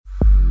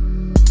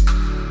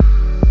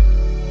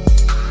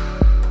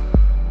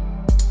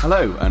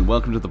Hello and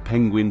welcome to the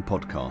Penguin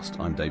Podcast.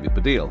 I'm David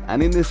Baddiel,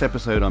 and in this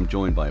episode I'm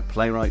joined by a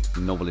playwright,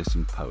 novelist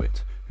and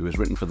poet who has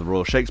written for the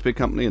Royal Shakespeare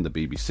Company and the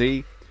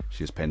BBC.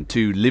 She has penned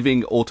 2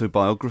 living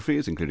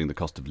autobiographies, including The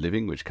Cost of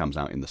Living, which comes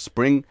out in the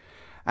spring,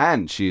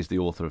 and she is the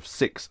author of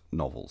 6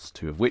 novels,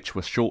 2 of which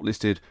were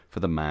shortlisted for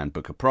the Man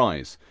Booker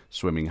Prize,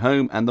 Swimming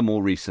Home and the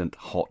more recent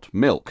Hot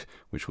Milk,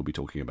 which we'll be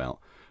talking about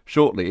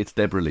shortly. It's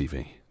Deborah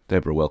Levy.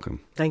 Deborah,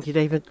 welcome. Thank you,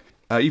 David.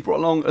 You've brought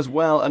along as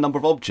well a number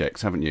of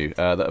objects, haven't you,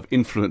 that have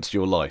influenced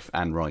your life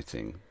and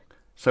writing.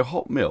 So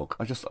Hot Milk,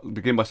 I just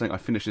begin by saying I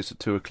finished this at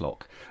 2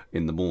 o'clock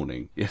in the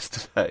morning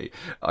yesterday.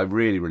 I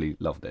really, really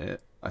loved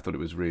it. I thought it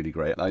was really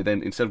great. I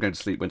then, instead of going to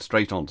sleep, went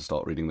straight on to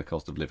start reading The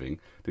Cost of Living.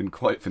 Didn't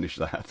quite finish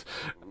that.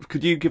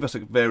 Could you give us a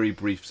very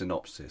brief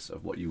synopsis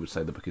of what you would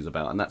say the book is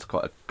about? And that's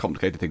quite a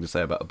complicated thing to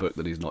say about a book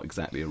that is not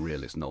exactly a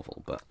realist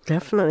novel. But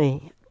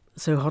Definitely.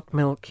 So Hot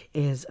Milk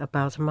is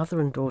about a mother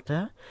and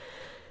daughter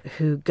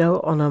who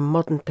go on a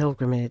modern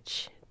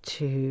pilgrimage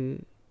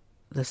to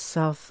the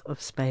south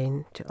of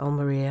Spain, to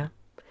Almeria,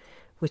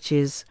 which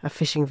is a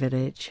fishing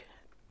village.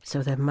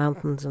 So there are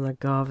mountains and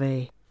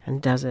agave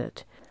and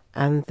desert.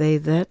 And they're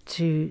there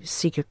to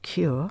seek a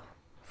cure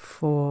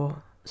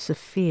for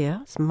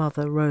Sophia's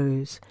mother,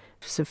 Rose.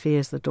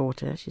 Sophia's the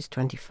daughter, she's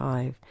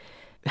 25.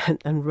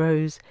 And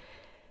Rose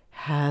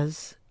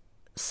has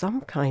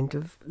some kind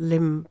of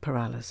limb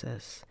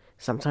paralysis.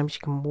 Sometimes she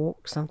can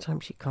walk,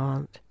 sometimes she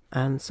can't.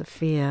 And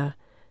Sophia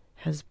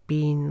has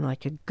been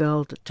like a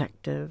girl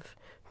detective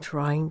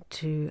trying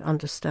to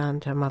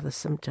understand her mother's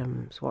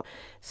symptoms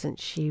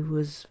since she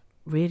was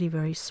really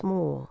very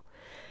small.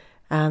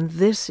 And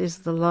this is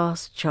the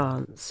last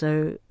chance.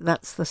 So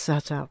that's the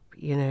setup,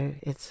 you know.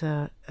 It's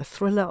a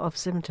thriller of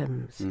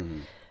symptoms,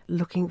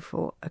 looking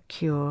for a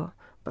cure,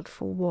 but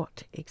for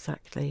what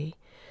exactly?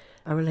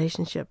 A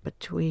relationship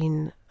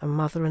between a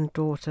mother and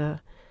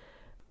daughter,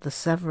 the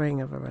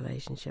severing of a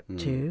relationship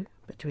too,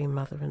 between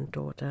mother and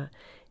daughter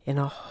in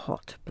a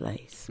hot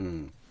place.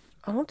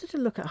 I wanted to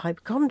look at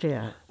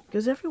hypochondria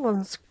because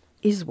everyone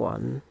is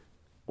one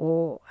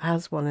or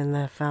has one in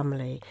their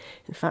family.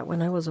 In fact,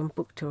 when I was on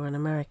book tour in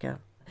America,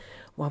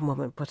 one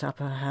woman put up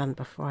her hand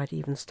before I'd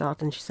even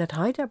started and she said,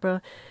 "Hi,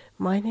 Deborah,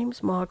 my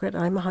name's Margaret,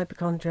 I'm a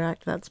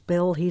hypochondriac. That's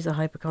Bill, he's a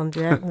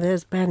hypochondriac. And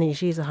there's Penny,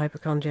 she's a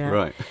hypochondriac."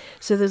 Right.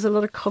 So there's a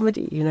lot of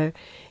comedy, you know,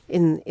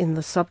 in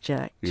the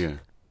subject. Yeah.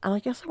 And I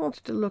guess I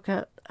wanted to look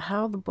at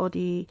how the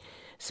body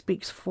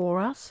speaks for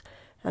us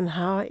and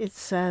how it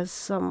says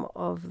some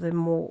of the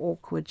more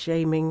awkward,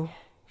 shaming,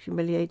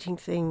 humiliating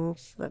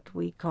things that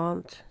we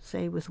can't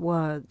say with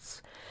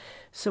words.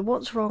 So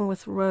what's wrong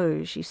with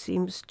Rose? She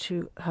seems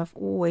to have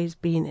always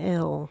been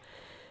ill.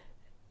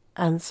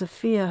 And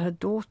Sophia, her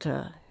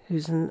daughter,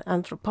 who's an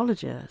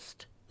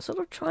anthropologist, sort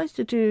of tries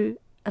to do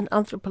an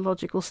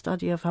anthropological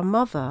study of her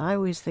mother. I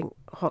always think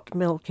Hot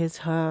Milk is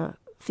her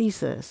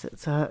thesis.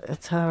 It's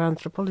her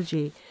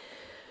anthropology.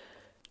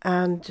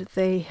 And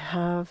they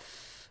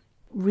have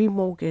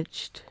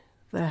remortgaged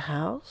their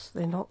house.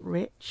 They're not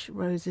rich.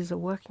 Rose is a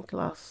working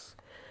class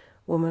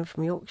woman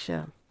from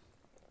Yorkshire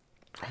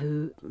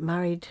who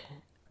married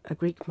a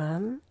Greek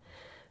man,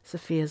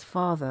 Sophia's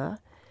father.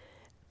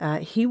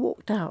 He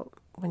walked out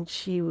when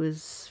she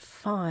was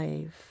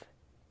 5.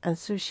 And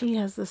so she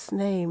has this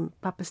name,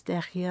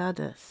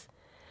 Papastergiadis,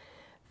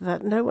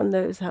 that no one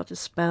knows how to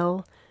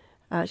spell.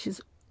 She's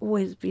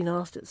always been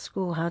asked at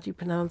school, how do you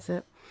pronounce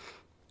it?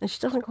 And she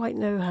doesn't quite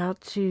know how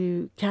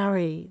to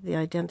carry the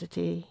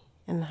identity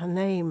in her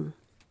name.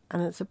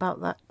 And it's about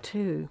that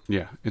too.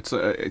 Yeah,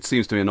 it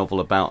seems to be a novel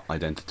about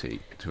identity,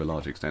 to a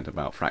large extent,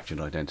 about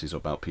fractured identities, or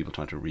about people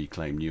trying to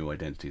reclaim new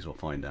identities or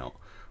find out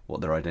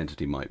what their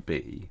identity might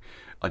be.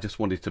 I just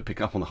wanted to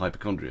pick up on the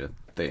hypochondria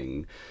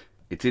thing.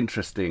 It's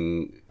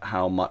interesting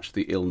how much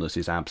the illness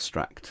is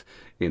abstract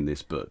in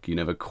this book. You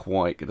never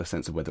quite get a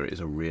sense of whether it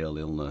is a real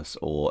illness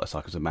or a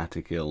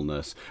psychosomatic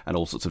illness, and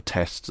all sorts of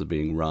tests are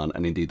being run,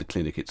 and indeed the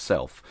clinic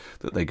itself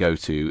that they go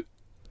to.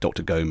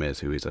 Dr. Gomez,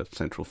 who is a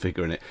central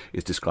figure in it,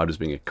 is described as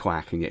being a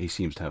quack, and yet he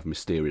seems to have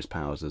mysterious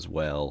powers as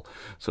well.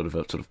 Sort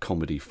of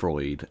comedy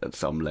Freud at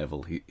some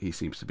level, he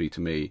seems to be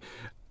to me.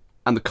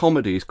 And the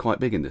comedy is quite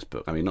big in this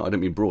book. I mean, I don't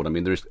mean broad. I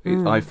mean,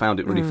 I found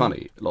it really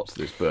funny, lots of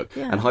this book.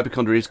 Yeah. And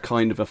hypochondria is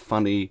kind of a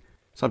funny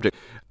subject.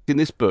 In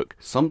this book,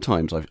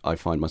 sometimes I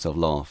find myself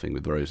laughing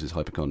with Rose's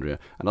hypochondria,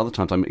 and other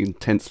times I'm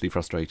intensely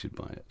frustrated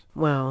by it.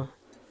 Well,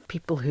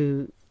 people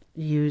who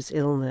use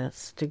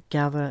illness to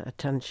gather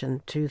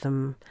attention to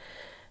them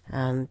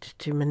and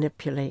to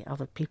manipulate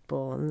other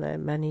people, and there are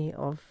many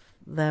of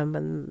them,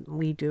 and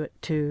we do it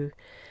too,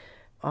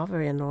 are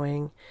very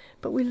annoying.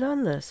 But we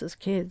learn this as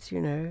kids,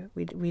 you know.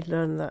 We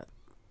learn that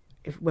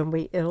when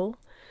we're ill,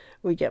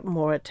 we get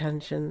more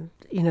attention.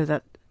 You know,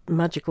 that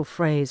magical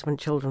phrase when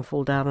children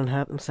fall down and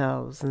hurt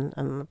themselves,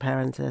 and the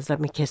parent says,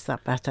 "Let me kiss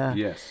that better."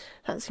 Yes.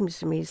 That seems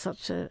to me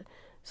such a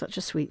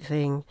sweet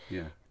thing.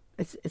 Yeah.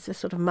 It's a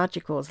sort of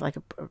magical, it's like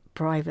a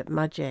private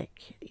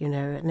magic, you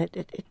know, and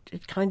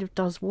it kind of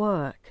does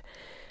work.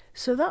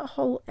 So that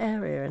whole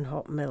area in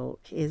Hot Milk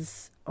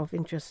is of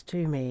interest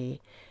to me.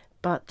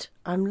 But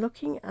I'm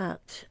looking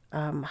at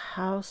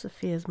how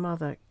Sophia's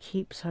mother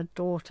keeps her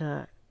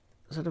daughter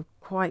sort of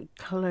quite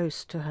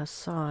close to her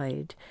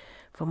side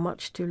for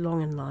much too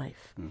long in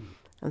life.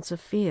 And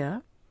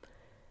Sophia,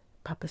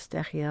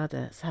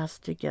 Papastechiades, has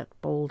to get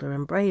bolder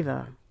and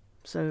braver.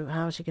 So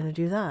how is she going to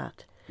do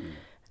that?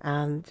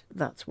 And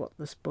that's what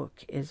this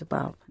book is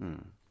about.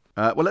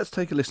 Well, let's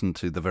take a listen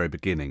to the very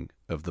beginning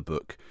of the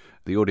book.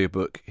 The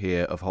audiobook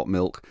here of Hot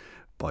Milk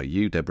by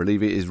you, Deborah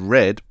Levy, is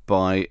read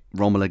by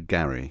Romola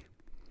Gary.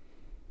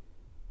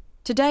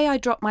 Today I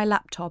dropped my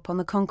laptop on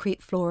the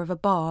concrete floor of a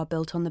bar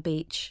built on the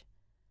beach.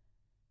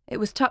 It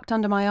was tucked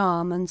under my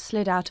arm and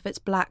slid out of its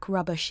black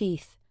rubber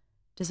sheath,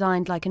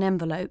 designed like an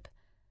envelope,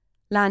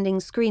 landing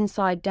screen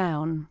side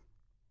down.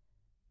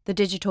 The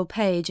digital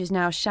page is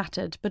now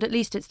shattered, but at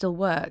least it still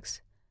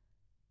works.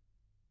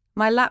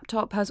 My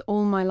laptop has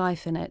all my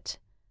life in it,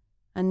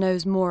 and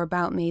knows more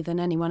about me than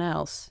anyone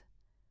else.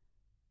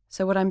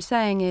 So what I'm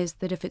saying is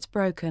that if it's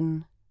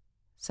broken,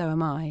 so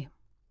am I.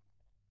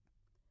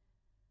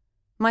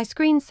 My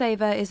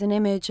screensaver is an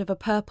image of a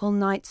purple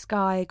night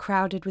sky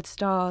crowded with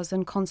stars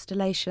and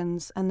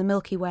constellations and the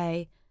Milky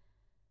Way,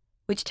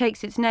 which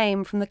takes its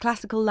name from the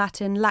classical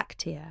Latin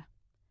lactea.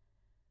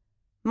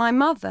 My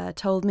mother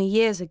told me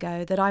years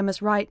ago that I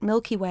must write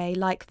Milky Way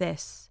like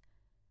this,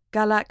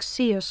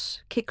 Galaxius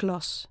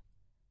Kyklos,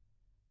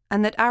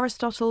 and that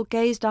Aristotle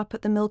gazed up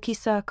at the Milky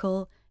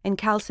Circle in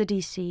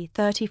Chalcidice,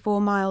 34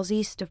 miles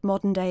east of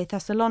modern-day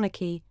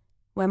Thessaloniki,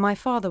 where my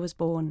father was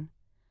born.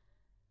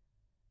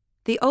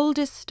 The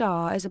oldest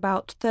star is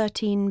about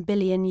 13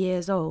 billion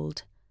years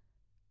old,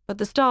 but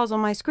the stars on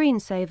my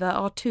screensaver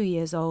are 2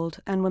 years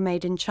old and were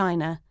made in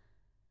China.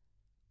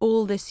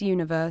 All this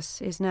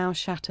universe is now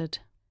shattered.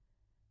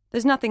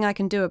 There's nothing I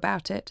can do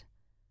about it.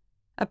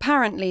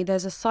 Apparently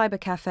there's a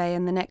cybercafe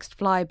in the next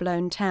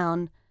fly-blown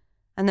town,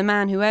 and the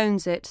man who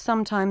owns it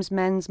sometimes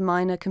mends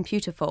minor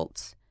computer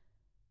faults.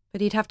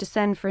 But he'd have to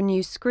send for a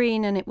new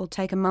screen and it will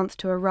take a month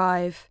to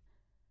arrive.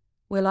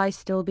 Will I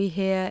still be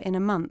here in a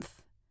month?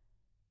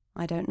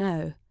 I don't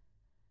know.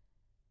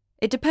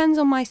 It depends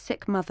on my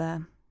sick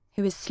mother,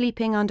 who is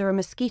sleeping under a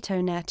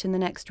mosquito net in the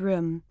next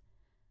room.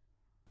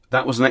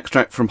 That was an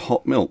extract from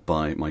Hot Milk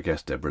by my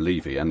guest Deborah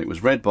Levy, and it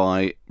was read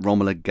by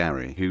Romola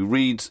Gary, who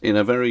reads in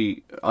a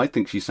very, I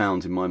think she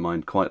sounds in my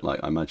mind quite like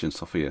I imagine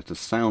Sophia to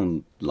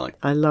sound like.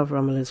 I love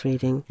Romola's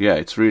reading. Yeah,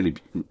 it's really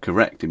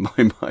correct in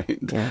my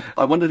mind. Yeah.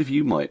 I wondered if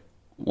you might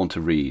want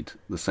to read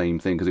the same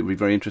thing, because it would be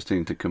very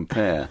interesting to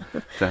compare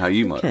to how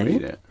you might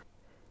read it.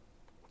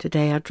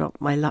 Today I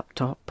dropped my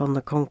laptop on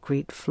the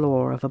concrete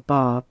floor of a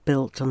bar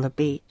built on the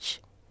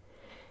beach.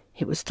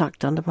 It was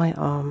tucked under my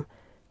arm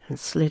and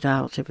slid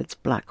out of its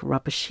black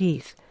rubber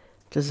sheath,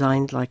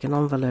 designed like an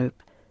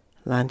envelope,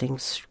 landing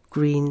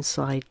screen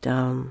side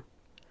down.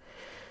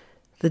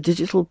 The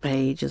digital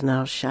page is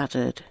now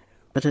shattered,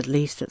 but at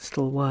least it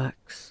still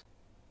works.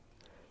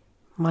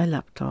 My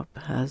laptop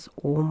has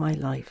all my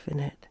life in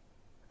it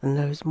and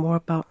knows more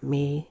about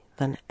me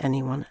than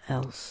anyone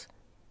else.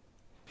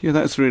 Yeah,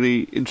 that's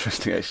really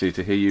interesting, actually,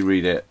 to hear you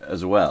read it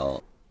as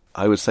well.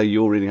 I would say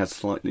your reading has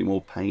slightly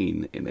more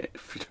pain in it,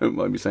 if you don't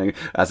mind me saying,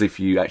 as if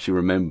you actually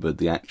remembered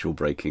the actual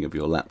breaking of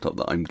your laptop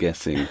that I'm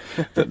guessing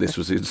that this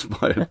was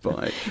inspired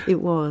by.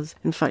 It was.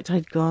 In fact,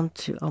 I'd gone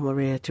to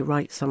Almeria to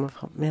write some of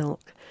Hot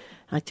Milk.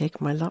 I'd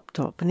taken my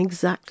laptop, and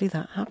exactly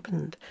that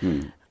happened.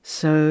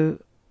 So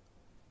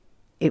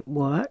it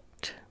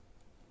worked.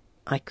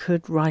 I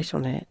could write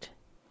on it.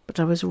 But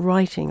I was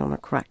writing on a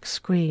cracked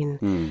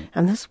screen,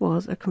 and this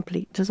was a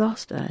complete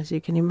disaster, as you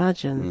can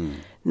imagine.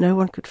 No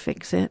one could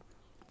fix it.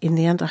 In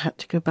the end, I had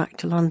to go back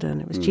to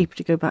London. It was cheaper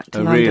to go back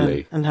to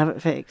London and have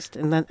it fixed,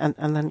 and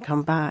then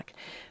come back.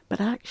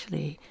 But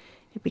actually,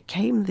 it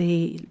became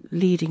the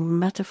leading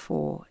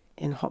metaphor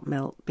in Hot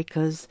Milk,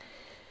 because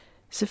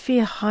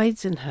Sophia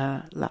hides in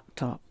her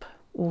laptop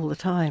all the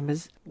time,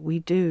 as we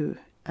do,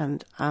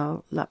 and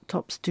our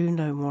laptops do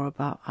know more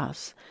about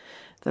us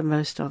than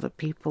most other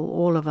people.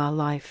 All of our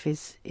life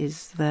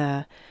is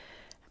there.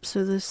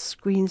 So this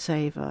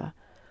screensaver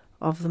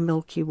of the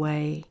Milky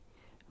Way,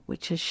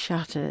 which is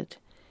shattered,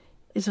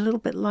 is a little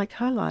bit like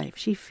her life.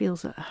 She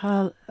feels that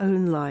her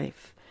own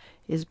life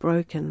is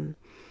broken.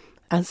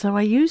 And so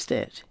I used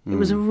it. It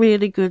was a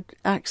really good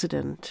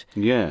accident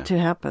to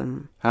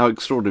happen. How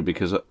extraordinary,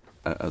 because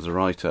as a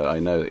writer, I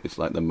know it's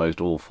like the most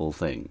awful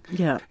thing.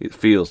 Yeah. It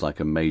feels like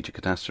a major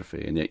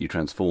catastrophe, and yet you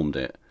transformed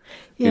it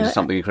into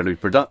something incredibly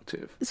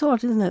productive. It's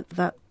odd, isn't it?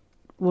 That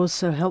was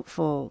so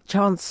helpful.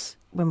 Chance,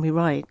 when we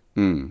write,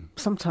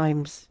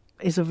 sometimes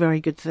is a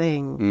very good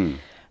thing.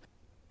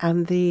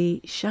 And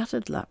the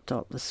shattered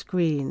laptop, the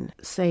screen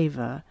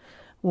saver,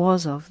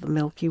 was of the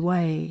Milky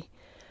Way.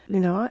 You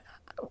know, I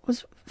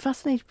was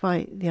fascinated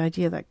by the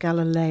idea that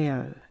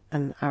Galileo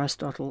and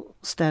Aristotle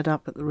stared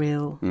up at the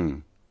real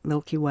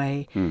Milky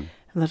Way, and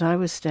that I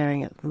was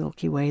staring at the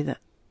Milky Way, that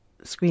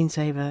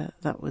screensaver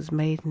that was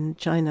made in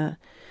China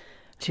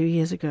 2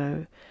 years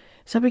ago.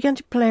 So I began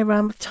to play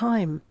around with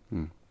time.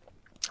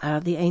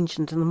 the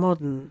ancient and the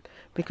modern,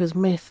 because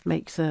myth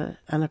makes an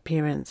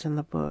appearance in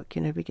the book,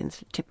 begins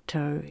to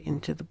tiptoe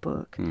into the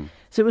book.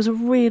 So it was a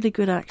really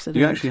good accident.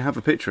 You actually have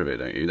a picture of it,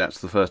 don't you? That's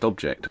the first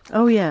object.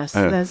 Oh, yes.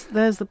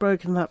 There's the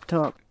broken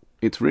laptop.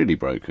 It's really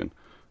broken.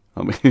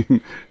 I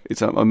mean,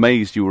 I'm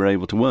amazed you were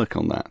able to work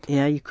on that.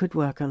 Yeah, you could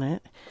work on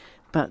it,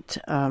 but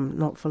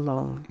not for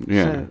long.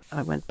 Yeah. So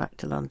I went back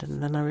to London,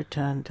 and then I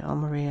returned to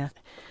Almeria,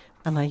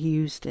 and I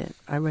used it.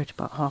 I wrote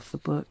about half the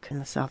book in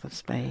the south of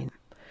Spain.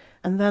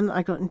 And then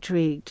I got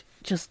intrigued,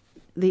 just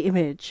the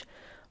image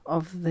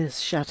of this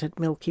shattered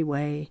Milky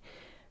Way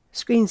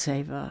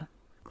screensaver.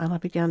 And I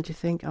began to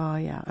think,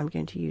 I'm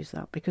going to use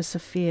that, because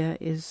Sophia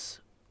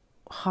is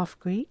half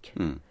Greek,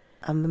 and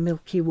the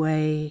Milky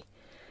Way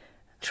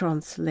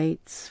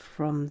translates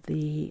from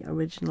the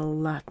original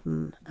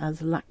Latin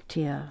as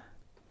lactea.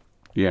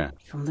 Yeah.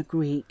 From the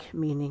Greek,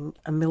 meaning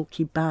a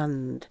milky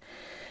band.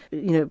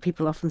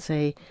 People often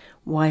say,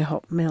 why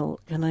hot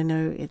milk? And I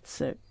know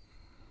it's a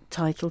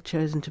title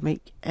chosen to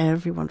make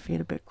everyone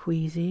feel a bit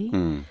queasy.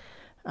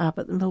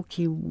 But the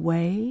Milky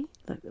Way,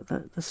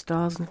 the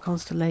stars and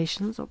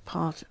constellations, are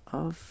part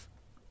of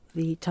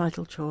the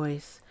title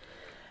choice,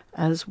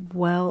 as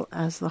well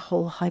as the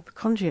whole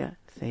hypochondria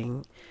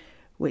thing,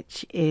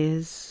 which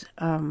is,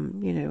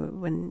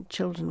 when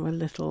children were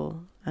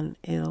little and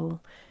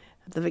ill,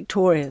 the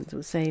Victorians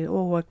would say,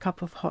 a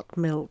cup of hot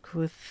milk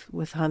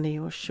with honey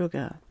or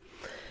sugar.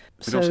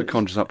 It also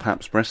conjures up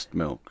perhaps breast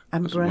milk.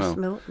 And breast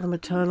milk, the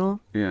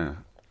maternal. Yeah.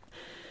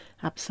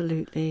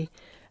 Absolutely.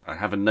 I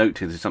have a note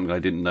here, this is something I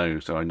didn't know,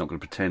 so I'm not going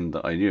to pretend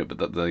that I knew it, but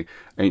that the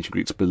ancient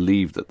Greeks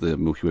believed that the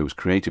Milky Way was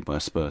created by a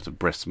spurt of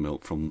breast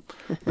milk from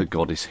the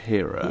goddess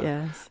Hera.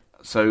 Yes.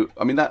 So,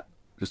 I mean, that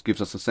just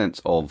gives us a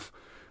sense of,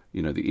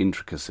 the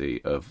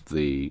intricacy of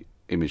the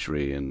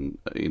imagery and,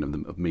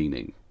 of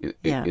meaning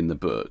in the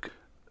book.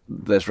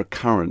 There's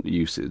recurrent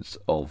uses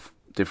of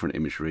different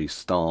imagery,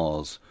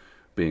 stars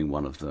being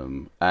one of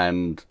them,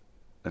 and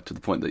to the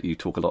point that you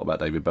talk a lot about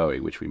David Bowie,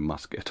 which we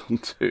must get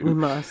onto. We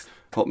must.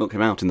 Hot Milk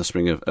came out in the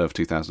spring of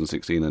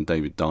 2016, and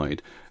David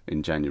died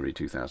in January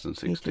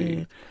 2016. He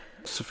did.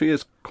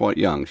 Sophia's quite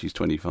young, she's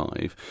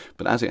 25,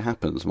 but as it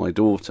happens, my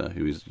daughter,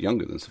 who is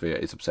younger than Sophia,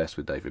 is obsessed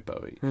with David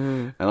Bowie.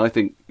 And I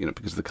think,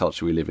 because of the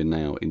culture we live in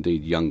now,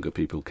 indeed younger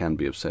people can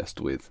be obsessed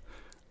with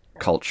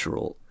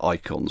cultural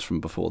icons from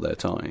before their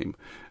time.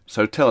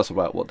 So tell us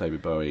about what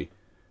David Bowie,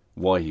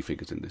 why he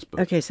figures in this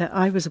book. Okay, so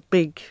I was a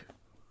big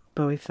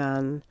Bowie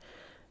fan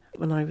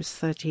when I was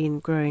 13,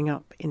 growing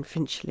up in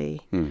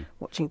Finchley,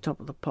 watching Top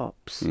of the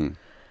Pops,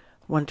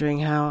 wondering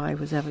how I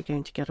was ever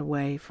going to get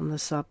away from the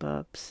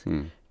suburbs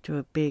to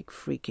a big,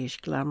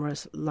 freakish,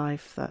 glamorous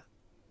life that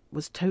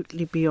was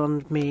totally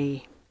beyond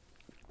me.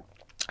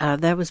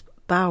 There was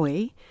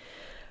Bowie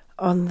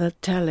on the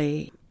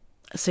telly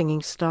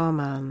singing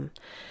Starman,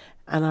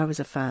 and I was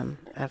a fan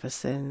ever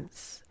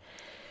since.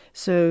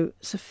 So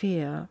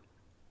Sophia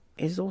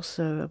is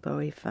also a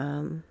Bowie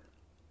fan.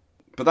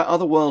 But that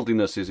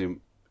otherworldliness is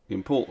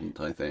important,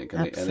 I think,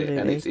 and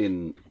Absolutely. it's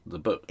in the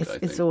book, I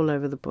think. It's all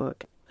over the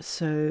book.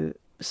 So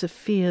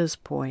Sophia's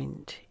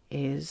point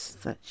is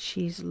that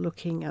she's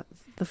looking at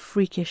the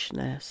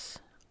freakishness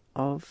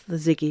of the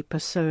Ziggy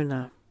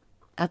persona.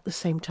 At the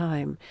same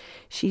time,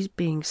 she's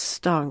being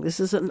stung. This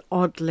is an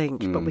odd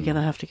link, but we're going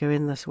to have to go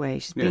in this way.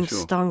 She's being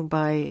stung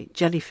by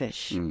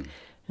jellyfish. And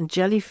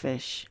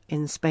jellyfish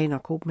in Spain are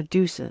called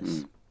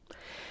medusas.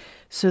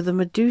 So the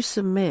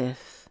Medusa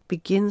myth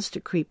begins to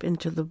creep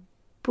into the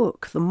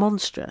book. The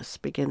monstrous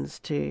begins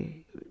to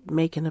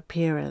make an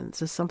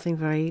appearance as something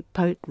very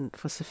potent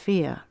for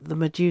Sophia. The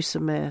Medusa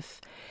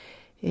myth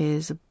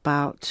is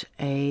about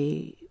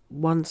a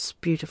once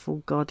beautiful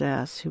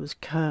goddess who was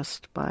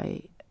cursed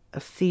by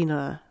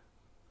Athena,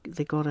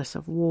 the goddess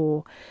of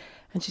war,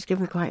 and she's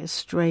given quite a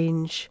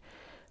strange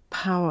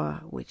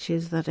power, which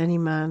is that any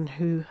man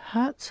who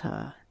hurts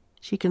her,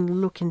 she can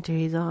look into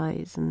his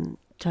eyes and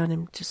turn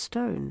him to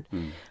stone.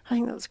 I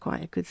think that's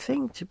quite a good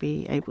thing to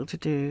be able to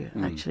do,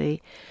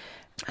 actually.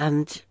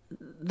 And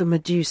the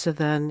Medusa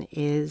then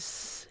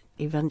is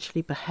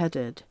eventually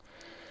beheaded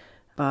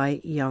by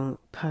young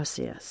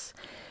Perseus.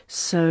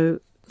 So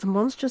the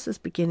monstrous is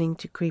beginning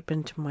to creep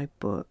into my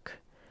book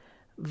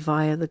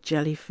via the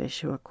jellyfish,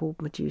 who are called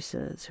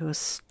Medusas, who are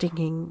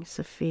stinging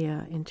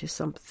Sophia into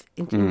something,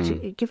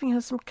 into giving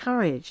her some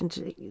courage,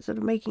 into sort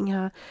of making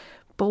her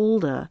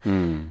bolder.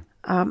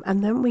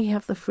 And then we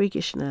have the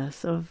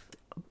freakishness of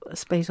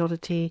Space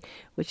Oddity,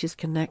 which is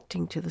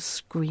connecting to the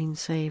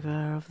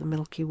screensaver of the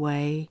Milky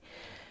Way,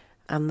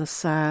 and the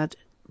sad,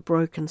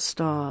 broken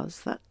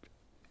stars that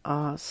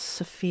are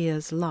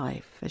Sophia's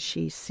life as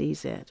she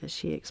sees it, as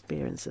she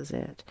experiences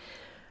it.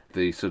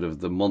 The sort of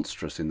the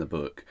monstrous in the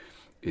book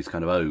is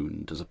kind of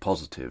owned as a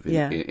positive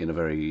in a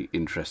very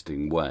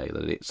interesting way,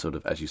 that it sort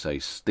of, as you say,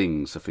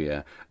 stings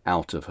Sophia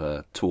out of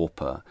her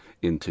torpor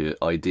into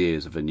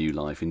ideas of a new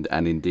life.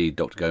 And indeed,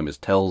 Dr. Gomez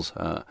tells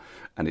her,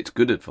 and it's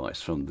good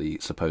advice from the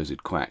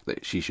supposed quack,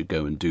 that she should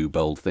go and do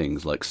bold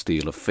things like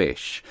steal a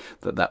fish,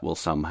 that will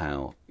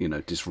somehow,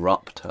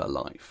 disrupt her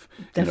life.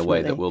 Definitely. In a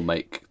way that will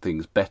make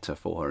things better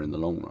for her in the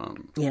long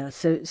run. Yeah,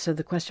 so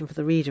the question for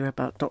the reader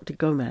about Dr.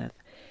 Gomez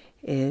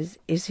is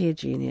he a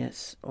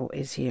genius or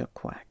is he a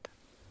quack?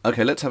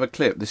 Okay, let's have a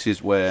clip. This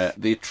is where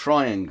the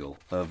triangle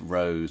of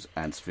Rose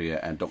and Sophia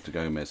and Dr.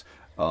 Gomez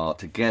are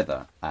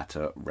together at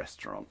a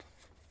restaurant.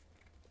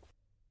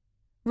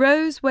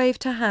 Rose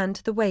waved her hand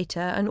to the waiter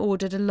and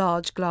ordered a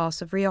large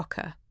glass of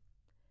Rioja.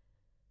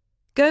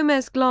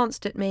 Gomez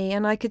glanced at me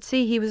and I could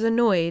see he was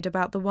annoyed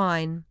about the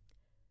wine.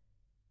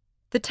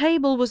 The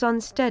table was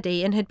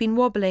unsteady and had been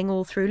wobbling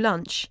all through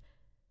lunch.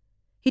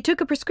 He took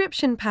a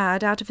prescription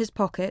pad out of his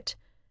pocket,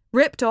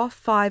 ripped off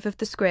 5 of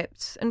the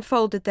scripts and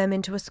folded them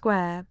into a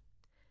square.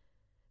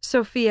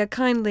 Sophia,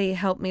 kindly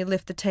help me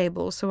lift the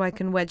table so I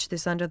can wedge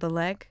this under the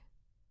leg.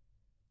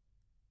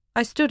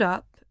 I stood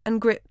up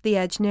and gripped the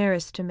edge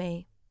nearest to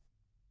me.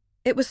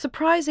 It was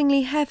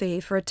surprisingly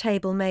heavy for a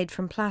table made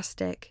from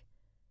plastic.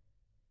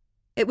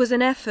 It was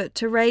an effort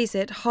to raise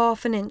it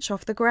 1/2 inch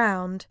off the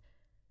ground,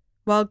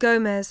 while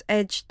Gomez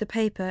edged the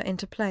paper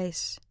into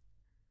place.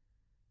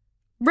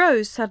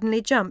 Rose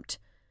suddenly jumped.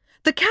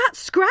 "The cat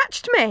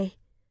scratched me!"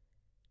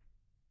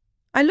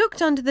 I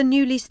looked under the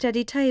newly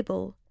steady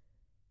table.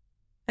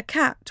 A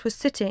cat was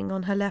sitting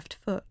on her left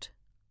foot.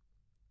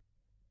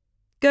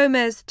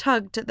 Gomez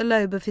tugged at the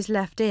lobe of his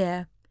left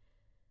ear.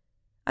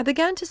 I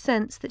began to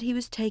sense that he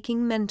was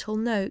taking mental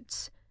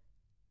notes,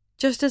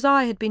 just as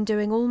I had been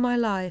doing all my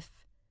life.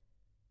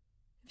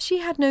 If she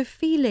had no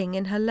feeling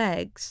in her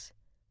legs,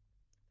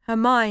 her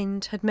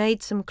mind had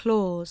made some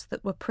claws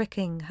that were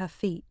pricking her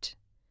feet.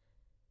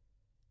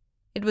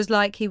 It was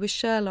like he was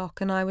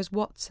Sherlock and I was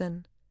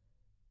Watson.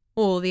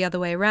 Or the other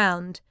way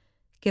round,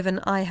 given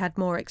I had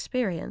more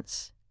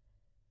experience.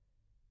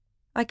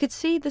 I could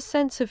see the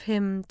sense of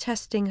him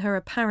testing her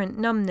apparent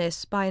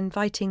numbness by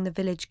inviting the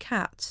village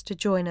cats to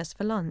join us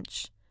for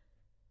lunch.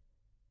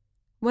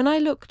 When I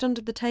looked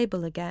under the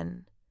table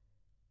again,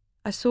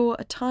 I saw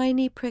a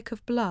tiny prick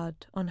of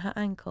blood on her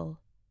ankle.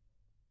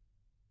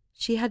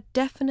 She had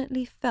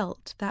definitely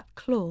felt that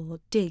claw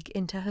dig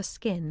into her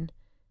skin.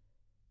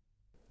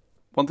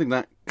 One thing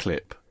that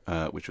clip,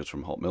 which was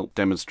from Hot Milk,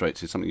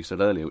 demonstrates is something you said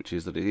earlier, which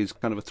is that it is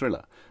kind of a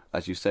thriller.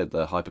 As you said,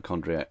 the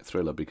hypochondriac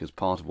thriller, because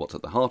part of what's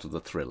at the heart of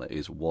the thriller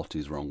is what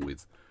is wrong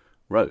with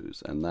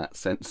Rose, and that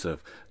sense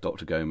of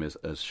Dr. Gomez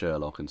as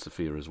Sherlock and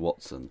Sophia as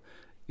Watson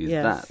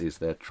is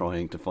they're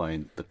trying to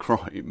find the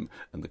crime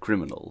and the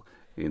criminal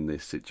in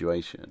this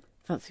situation.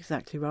 That's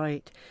exactly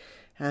right.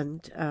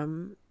 And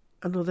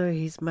although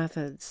his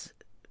methods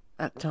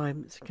at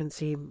times can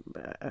seem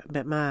a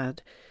bit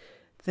mad,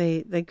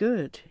 they're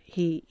good.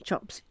 He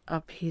chops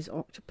up his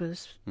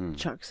octopus,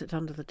 chucks it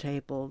under the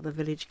table. The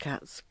village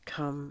cats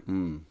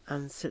come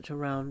and sit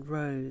around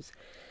Rose,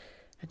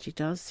 and she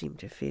does seem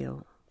to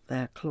feel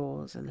their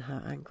claws and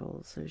her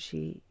ankles. So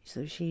she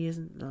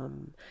isn't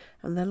numb.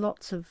 And there are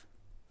lots of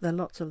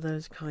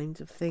those kinds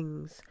of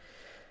things.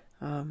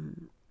 I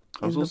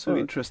was also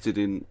interested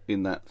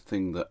in that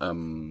thing that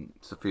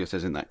Sophia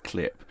says in that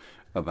clip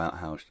about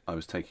how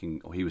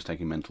he was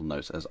taking mental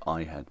notes as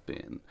I had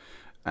been.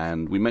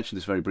 And we mentioned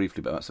this very briefly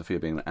about Sophia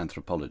being an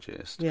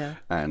anthropologist,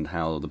 and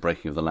how the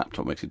breaking of the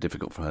laptop makes it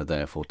difficult for her,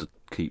 therefore, to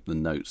keep the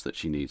notes that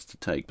she needs to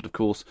take. But of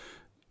course,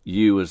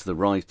 you as the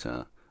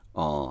writer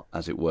are,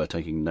 as it were,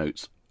 taking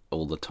notes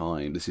all the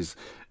time. This is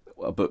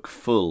a book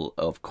full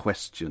of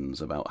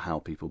questions about how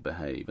people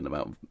behave and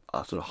about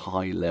a sort of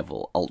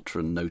high-level,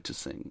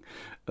 ultra-noticing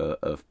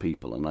of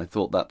people. And I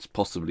thought that's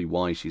possibly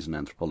why she's an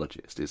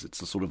anthropologist, is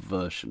it's a sort of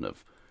version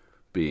of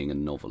being a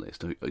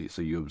novelist.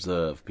 So you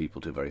observe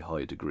people to a very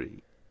high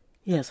degree.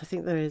 Yes, I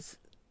think there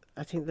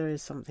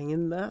is something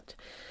in that.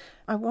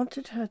 I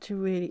wanted her to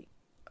really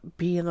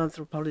be an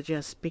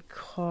anthropologist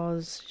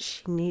because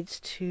she needs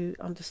to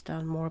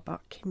understand more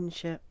about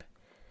kinship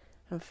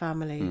and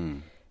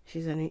family.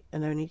 She's an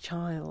only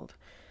child.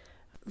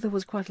 There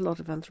was quite a lot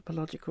of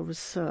anthropological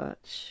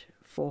research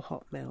for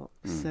Hot Milk,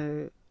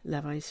 so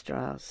Levi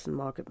Strauss and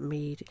Margaret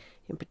Mead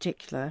in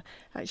particular,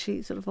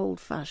 actually sort of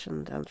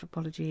old-fashioned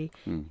anthropology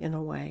in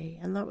a way,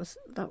 and that was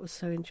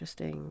so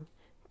interesting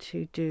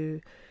to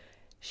do.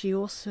 She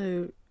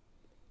also,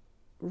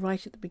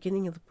 right at the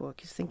beginning of the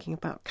book, is thinking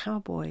about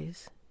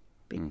cowboys,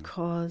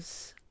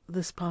 because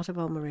this part of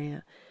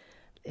Almeria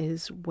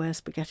is where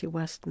spaghetti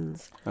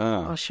westerns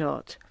are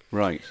shot.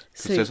 Right.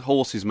 So, it says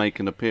horses make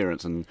an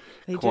appearance, and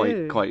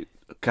quite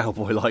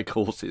cowboy-like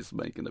horses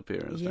make an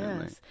appearance, don't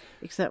they? Yes,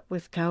 except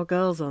with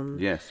cowgirls on.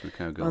 Yes, with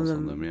cowgirls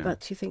on them, yeah.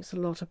 But she thinks a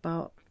lot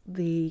about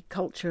the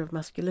culture of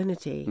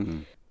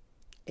masculinity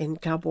in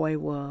cowboy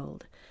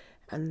world,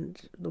 and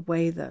the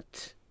way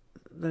that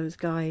those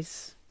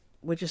guys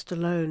were just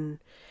alone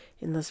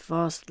in this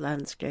vast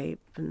landscape,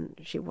 and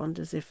she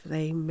wonders if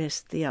they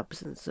missed the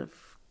absence of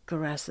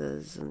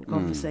caresses and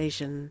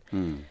conversation,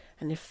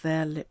 and if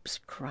their lips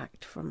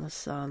cracked from the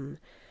sun.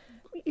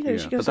 You know, Yeah,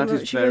 she goes but on that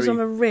a, is she goes on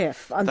very- a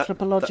riff,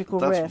 anthropological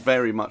that's riff.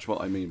 very much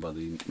what I mean by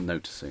the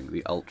noticing,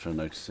 the ultra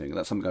noticing.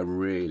 That's something I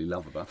really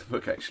love about the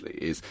book, actually,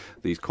 is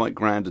these quite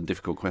grand and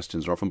difficult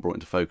questions are often brought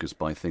into focus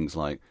by things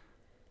like,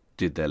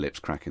 did their lips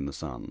crack in the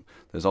sun?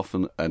 There's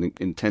often an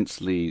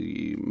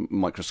intensely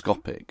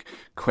microscopic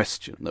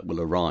question that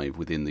will arrive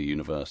within the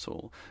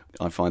universal.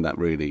 I find that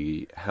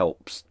really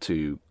helps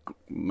to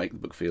make the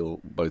book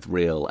feel both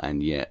real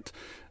and yet,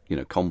 you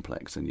know,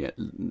 complex, and yet,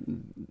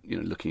 you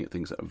know, looking at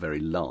things that are very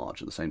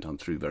large at the same time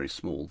through very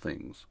small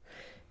things.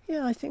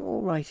 Yeah, I think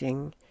all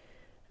writing,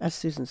 as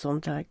Susan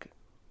Sontag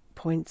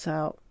points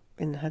out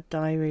in her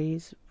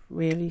diaries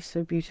really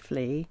so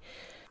beautifully,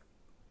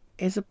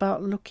 is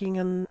about looking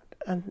and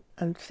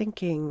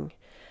thinking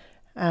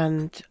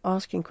and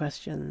asking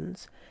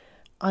questions.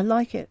 I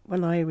like it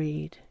when I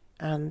read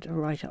and a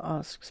writer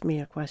asks me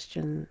a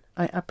question.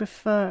 I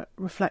prefer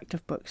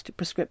reflective books to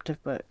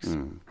prescriptive books.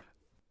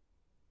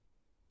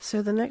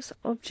 So the next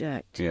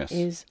object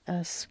is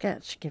a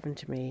sketch given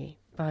to me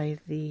by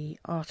the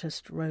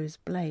artist Rose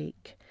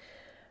Blake.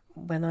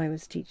 When I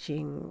was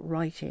teaching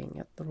writing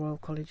at the Royal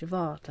College of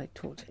Art, I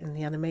taught in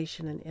the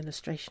animation and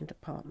illustration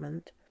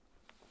department.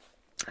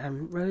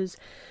 And Rose,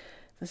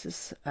 this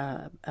is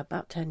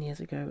about 10 years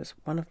ago, was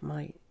one of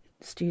my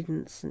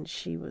students, and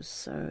she was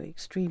so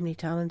extremely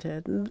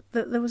talented. And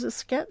there was a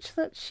sketch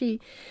that she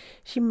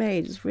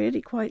made. It's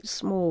really quite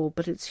small,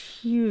 but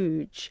it's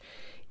huge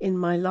in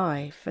my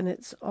life, and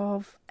it's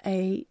of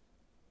a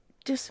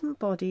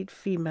disembodied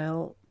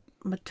female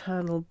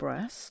maternal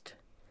breast,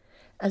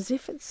 as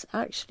if it's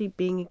actually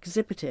being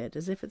exhibited,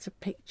 as if it's a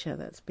picture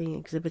that's being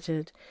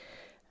exhibited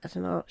at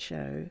an art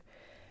show.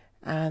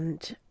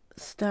 And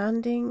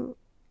standing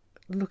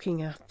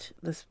looking at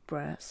this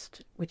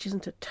breast, which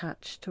isn't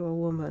attached to a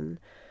woman,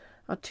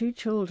 are two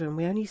children.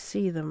 We only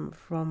see them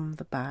from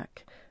the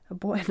back, a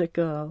boy and a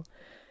girl.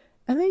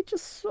 And they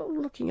just sort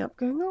of looking up,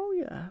 going, oh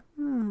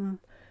yeah,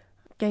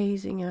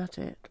 gazing at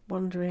it,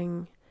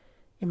 wondering,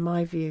 in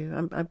my view,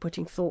 I'm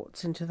putting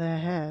thoughts into their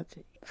head,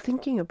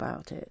 thinking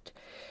about it.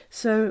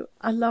 So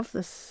I love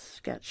this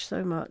sketch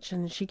so much,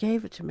 and she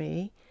gave it to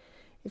me.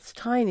 It's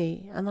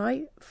tiny, and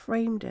I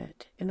framed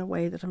it in a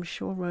way that I'm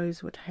sure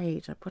Rose would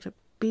hate. I put a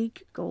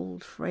big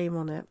gold frame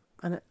on it,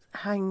 and it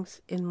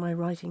hangs in my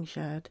writing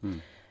shed.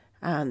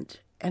 And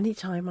any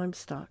time I'm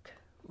stuck,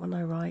 when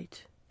I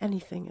write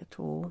anything at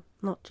all,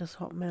 not just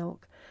Hot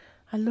Milk,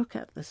 I look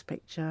at this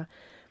picture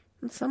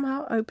and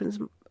somehow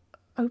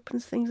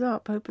opens things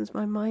up, opens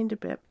my mind a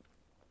bit.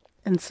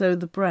 And so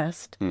the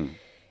breast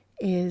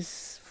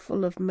is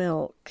full of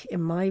milk,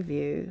 in my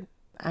view,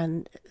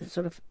 and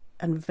sort of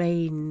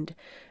veined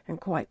and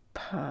quite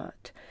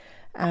pert.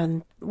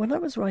 And when I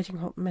was writing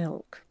Hot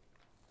Milk,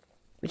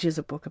 which is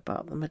a book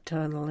about the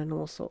maternal in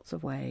all sorts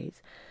of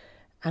ways,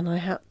 and I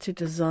had to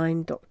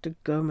design Dr.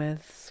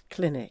 Gomez's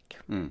clinic,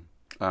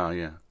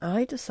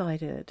 I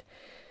decided,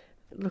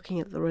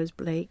 looking at the Rose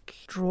Blake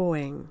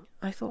drawing,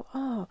 I thought,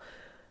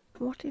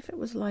 what if it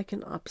was like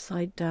an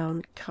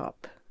upside-down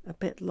cup, a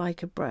bit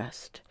like a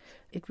breast?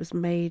 It was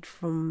made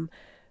from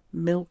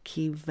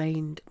milky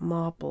veined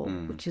marble,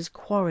 which is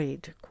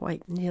quarried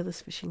quite near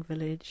this fishing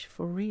village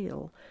for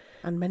real,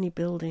 and many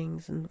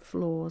buildings and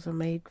floors are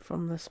made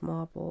from this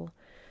marble.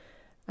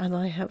 And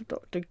I have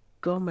Dr.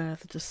 Gomez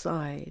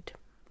decide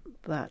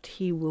that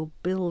he will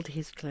build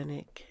his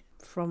clinic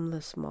from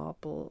this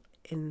marble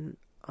in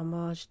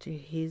homage to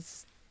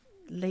his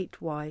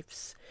late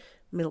wife's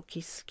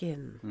milky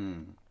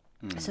skin.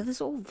 So there's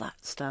all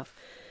that stuff,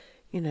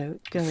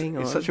 going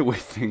on. It's such a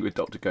weird thing with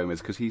Dr. Gomez,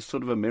 because he's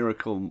sort of a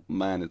miracle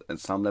man at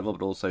some level,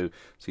 but also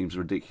seems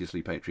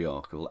ridiculously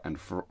patriarchal and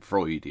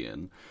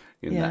Freudian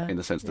in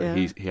the sense that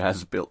he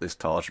has built this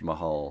Taj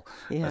Mahal,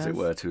 as it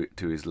were,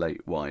 to his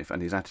late wife,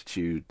 and his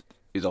attitude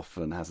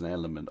has an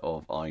element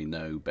of I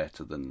know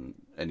better than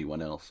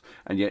anyone else,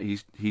 and yet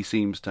he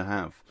seems to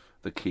have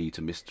the key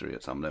to mystery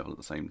at some level at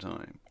the same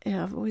time.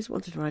 Yeah, I've always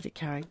wanted to write a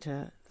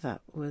character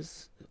that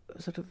was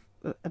sort of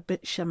a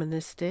bit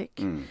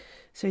shamanistic.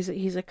 So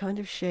he's a kind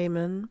of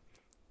shaman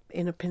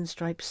in a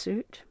pinstripe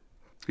suit.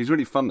 He's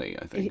really funny,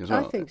 I think, as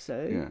well. I think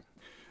so.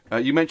 Yeah.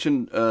 You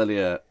mentioned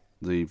earlier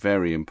the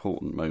very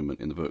important moment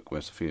in the book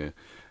where Sophia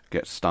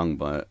gets stung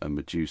by a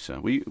Medusa.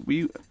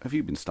 Have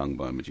you been stung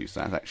by a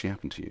Medusa? Has that actually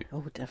happened to you?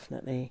 Oh,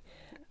 definitely.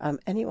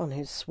 Anyone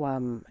who's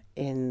swum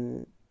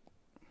in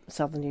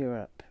Southern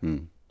Europe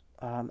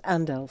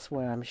and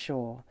elsewhere, I'm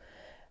sure,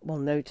 will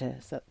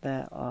notice that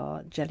there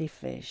are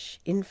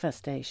jellyfish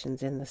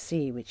infestations in the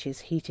sea, which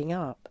is heating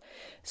up.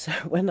 So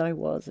when I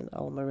was in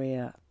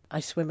Almeria, I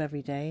swim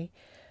every day.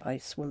 I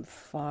swim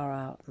far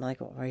out, and I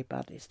got very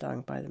badly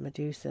stung by the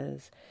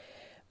Medusas.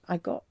 I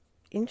got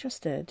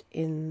interested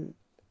in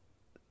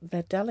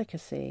their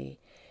delicacy,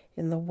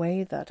 in the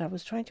way that I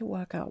was trying to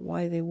work out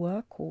why they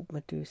were called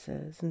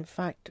Medusas. In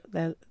fact,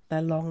 their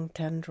long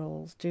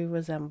tendrils do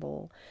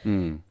resemble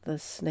the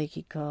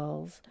snaky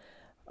curls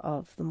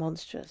of the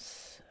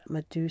monstrous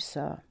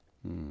Medusa.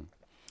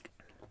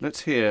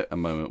 Let's hear a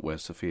moment where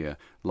Sophia,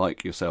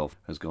 like yourself,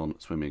 has gone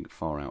swimming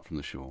far out from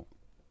the shore.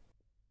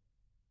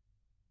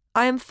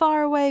 I am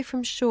far away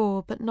from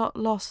shore, but not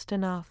lost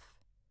enough.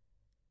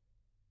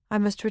 I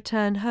must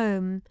return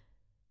home,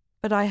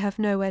 but I have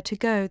nowhere to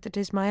go that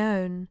is my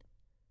own.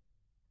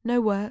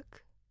 No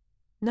work,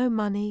 no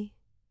money,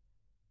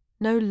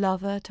 no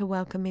lover to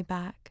welcome me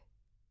back.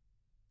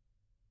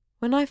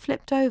 When I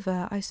flipped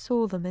over, I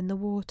saw them in the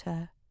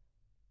water.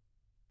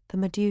 The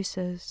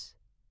Medusas,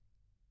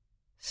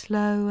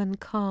 slow and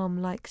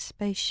calm like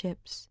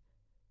spaceships,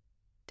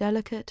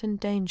 delicate and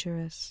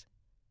dangerous.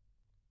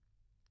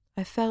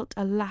 I felt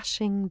a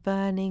lashing,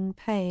 burning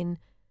pain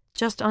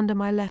just under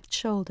my left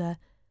shoulder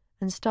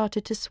and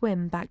started to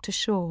swim back to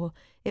shore.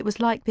 It was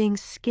like being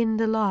skinned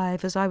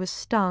alive as I was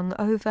stung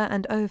over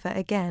and over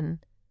again.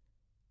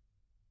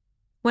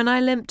 When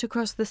I limped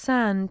across the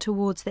sand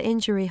towards the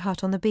injury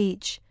hut on the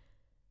beach,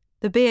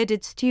 the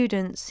bearded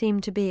student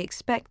seemed to be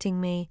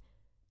expecting me,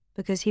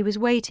 because he was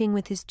waiting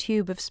with his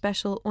tube of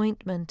special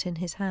ointment in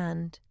his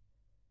hand.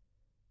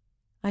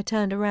 I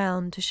turned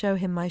around to show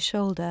him my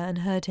shoulder and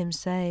heard him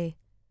say,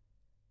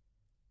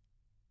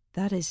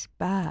 "That is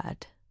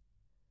bad.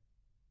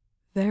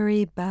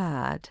 Very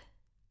bad."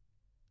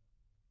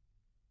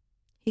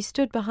 He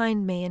stood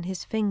behind me and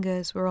his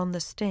fingers were on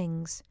the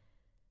stings.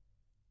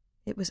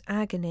 It was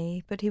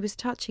agony, but he was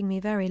touching me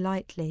very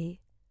lightly,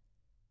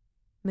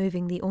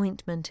 moving the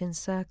ointment in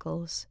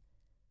circles.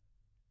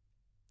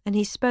 And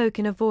he spoke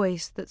in a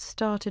voice that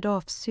started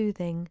off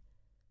soothing,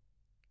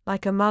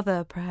 like a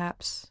mother,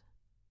 perhaps.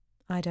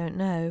 I don't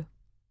know.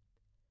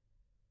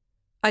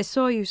 "I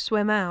saw you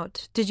swim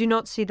out. Did you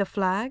not see the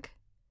flag?"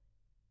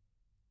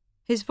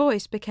 His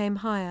voice became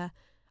higher.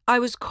 "I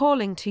was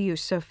calling to you,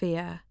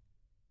 Sophia."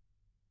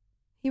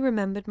 He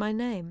remembered my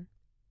name.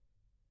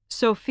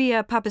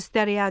 "Sophia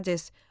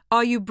Papasteriadis,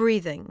 are you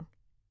breathing?"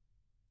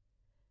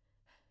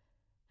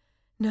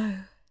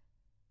 "No."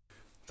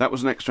 That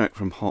was an extract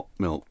from Hot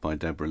Milk by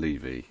Deborah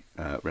Levy,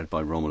 read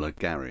by Romola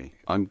Gary.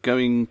 I'm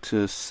going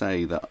to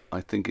say that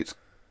I think it's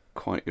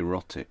quite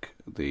erotic,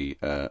 the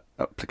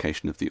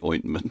application of the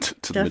ointment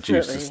to the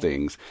Medusa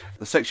stings.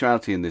 The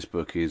sexuality in this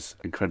book is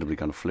incredibly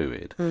kind of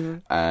fluid,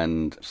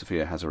 and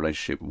Sophia has a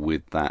relationship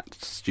with that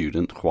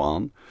student,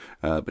 Juan,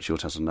 but she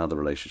also has another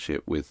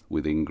relationship with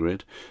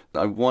Ingrid.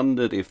 I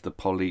wondered if the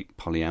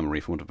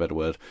polyamory, for want of a better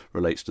word,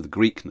 relates to the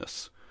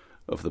Greekness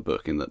of the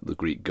book, in that the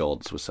Greek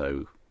gods were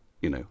so,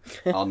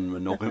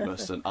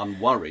 unmonogamous and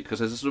unworried, because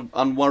there's a sort of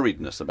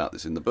unworriedness about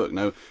this in the book.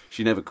 No,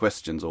 she never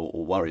questions or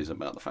worries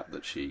about the fact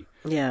that she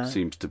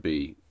seems to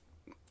be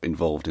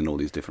involved in all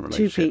these different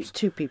relationships.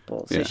 Two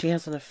people. So she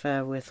has an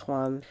affair with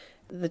Juan,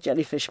 the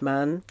jellyfish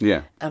man,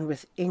 and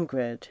with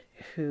Ingrid,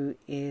 who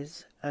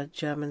is a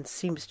German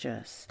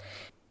seamstress.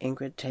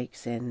 Ingrid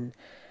takes in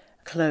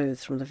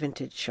clothes from the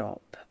vintage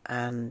shop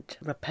and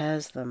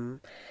repairs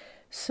them.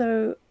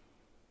 So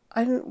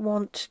I didn't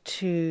want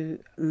to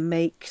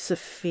make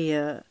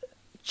Sophia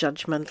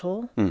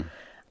judgmental.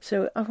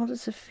 So I wanted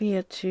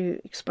Sophia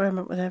to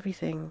experiment with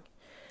everything.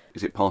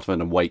 Is it part of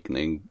an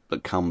awakening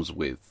that comes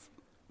with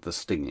the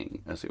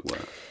stinging, as it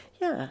were?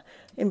 Yeah,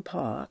 in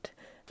part.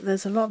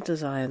 There's a lot of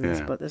desire in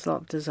this book. There's a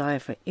lot of desire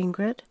for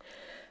Ingrid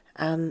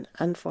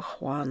and for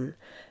Juan.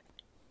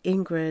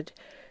 Ingrid,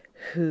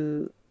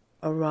 who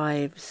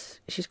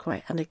arrives, she's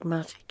quite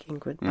enigmatic,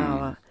 Ingrid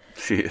Bauer.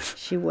 She is.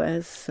 She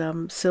wears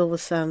silver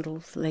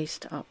sandals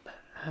laced up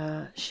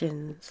her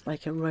shins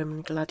like a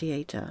Roman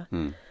gladiator.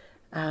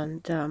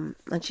 And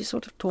she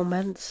sort of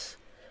torments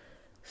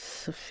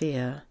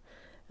Sophia.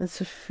 And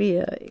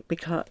Sophia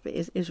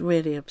is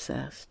really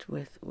obsessed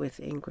with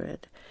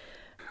Ingrid.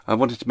 I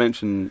wanted to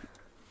mention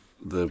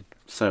the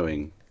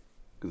sewing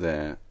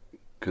there,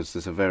 because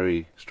there's a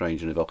very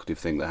strange and evocative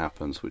thing that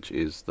happens, which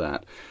is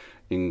that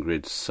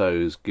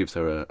Ingrid gives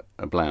her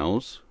a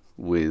blouse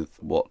with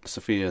what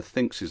Sophia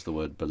thinks is the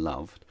word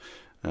beloved,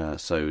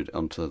 sewed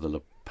onto the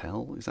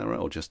lapel, is that right?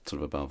 Or just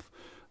sort of above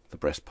the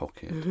breast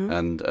pocket.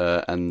 And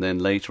then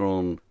later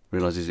on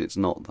realises it's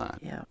not that.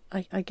 Yeah,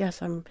 I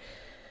guess I'm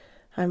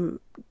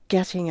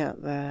getting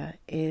at there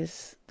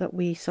is that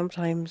we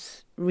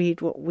sometimes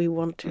read what we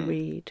want to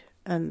read,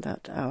 and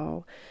that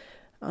our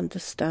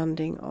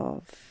understanding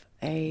of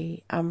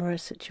a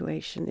amorous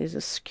situation is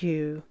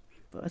askew.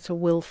 It's a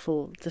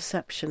willful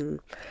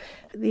deception.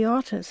 The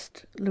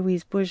artist,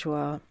 Louise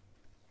Bourgeois,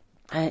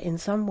 in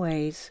some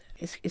ways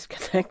is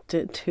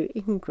connected to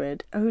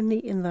Ingrid, only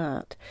in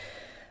that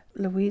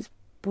Louise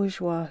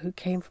Bourgeois, who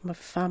came from a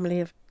family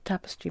of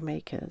tapestry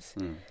makers,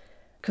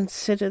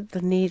 considered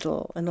the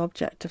needle an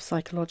object of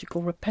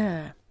psychological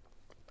repair.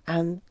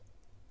 And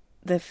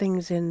there are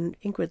things in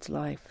Ingrid's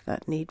life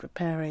that need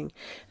repairing.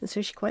 And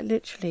so she quite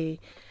literally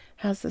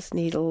has this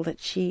needle that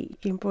she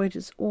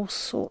embroiders all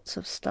sorts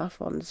of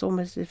stuff on. It's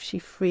almost as if she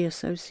free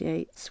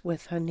associates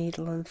with her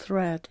needle and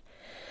thread.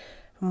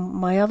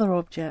 My other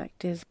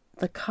object is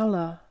the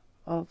colour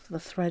of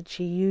the thread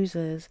she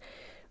uses,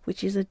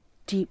 which is a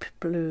deep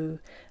blue,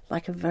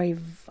 like a very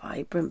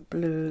vibrant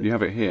blue. You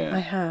have it here? I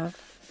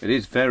have. It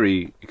is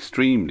very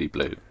extremely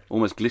blue,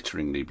 almost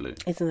glitteringly blue.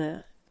 Isn't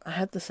it? I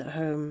had this at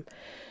home,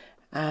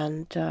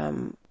 and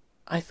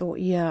I thought,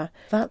 yeah,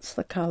 that's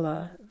the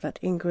colour that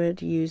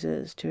Ingrid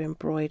uses to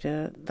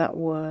embroider that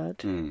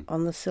word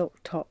on the silk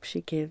top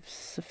she gives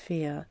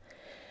Sophia.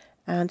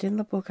 And in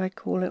the book I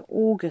call it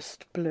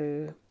August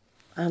blue.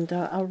 And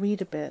I'll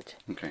read a bit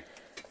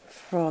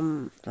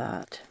from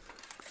that.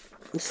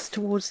 This is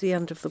towards the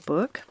end of the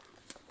book.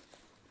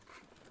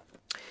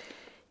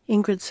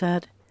 Ingrid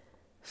said,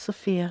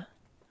 "Sophia,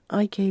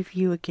 I gave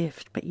you a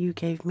gift, but you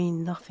gave me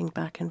nothing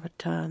back in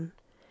return.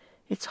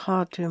 It's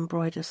hard to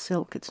embroider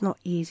silk. It's not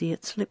easy.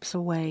 It slips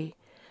away.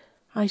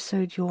 I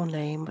sewed your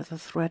name with a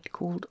thread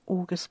called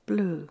August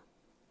blue."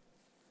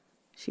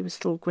 She was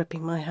still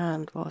gripping my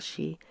hand while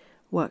she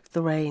worked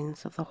the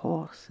reins of the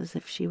horse, as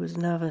if she was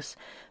nervous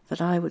that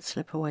I would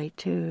slip away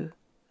too.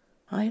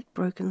 I had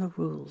broken the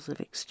rules of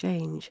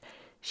exchange.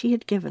 She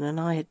had given and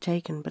I had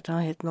taken, but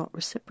I had not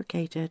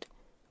reciprocated.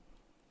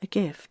 A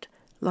gift,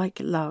 like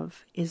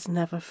love, is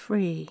never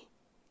free.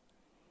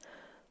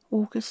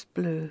 August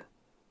blue.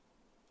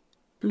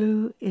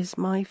 Blue is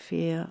my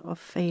fear of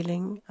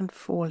failing and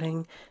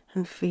falling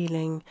and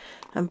feeling,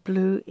 and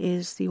blue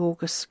is the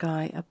August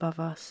sky above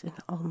us in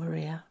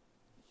Almeria.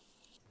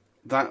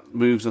 That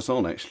moves us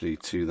on, actually,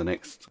 to the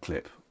next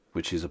clip,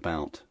 which is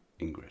about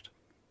Ingrid.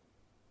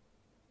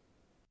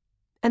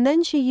 And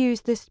then she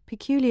used this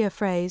peculiar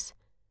phrase,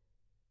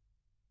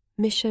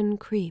 mission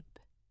creep.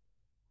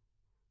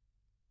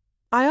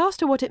 I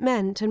asked her what it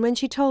meant, and when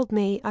she told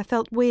me, I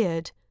felt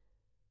weird,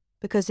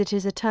 because it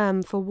is a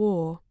term for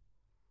war.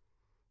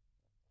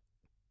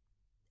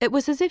 It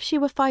was as if she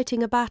were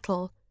fighting a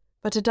battle,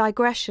 but a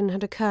digression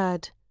had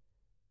occurred.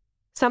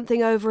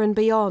 Something over and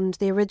beyond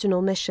the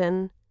original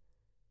mission.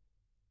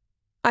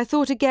 I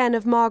thought again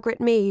of Margaret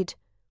Mead,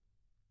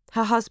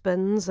 her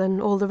husbands and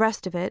all the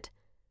rest of it,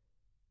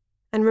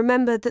 and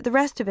remembered that the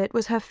rest of it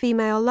was her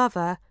female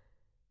lover,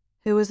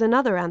 who was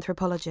another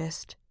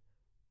anthropologist.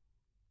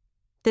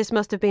 This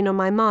must have been on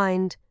my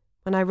mind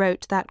when I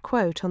wrote that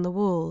quote on the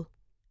wall.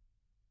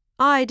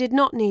 I did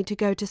not need to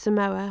go to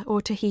Samoa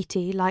or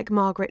Tahiti like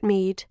Margaret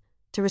Mead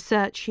to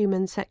research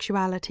human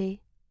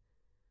sexuality.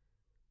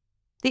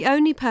 The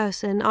only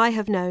person I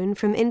have known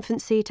from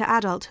infancy to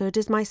adulthood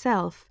is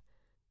myself,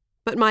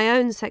 but my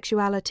own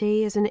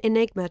sexuality is an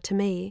enigma to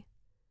me.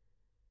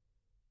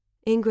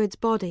 Ingrid's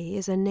body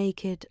is a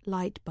naked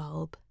light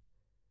bulb.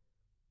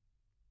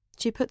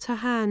 She puts her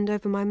hand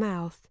over my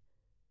mouth,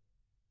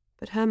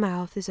 but her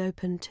mouth is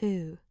open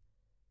too.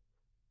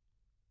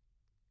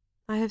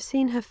 I have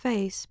seen her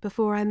face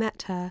before I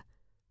met her,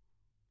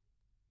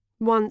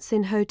 once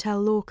in Hotel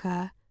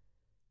Lorca,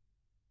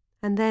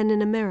 and then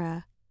in a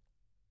mirror,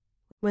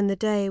 when the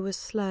day was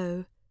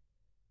slow,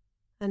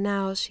 and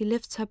now she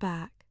lifts her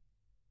back,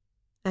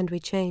 and we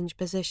change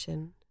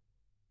position.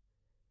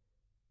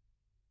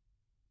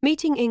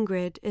 Meeting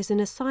Ingrid is an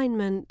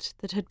assignment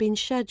that had been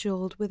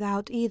scheduled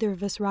without either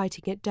of us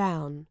writing it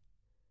down.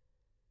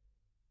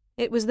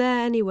 It was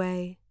there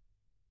anyway,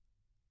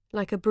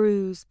 like a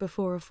bruise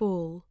before a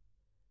fall.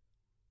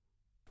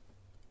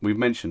 We've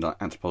mentioned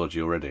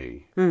anthropology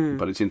already,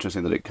 but it's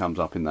interesting that it comes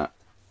up in that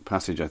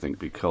passage, I think,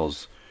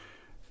 because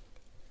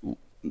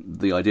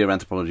the idea of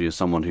anthropology as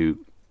someone who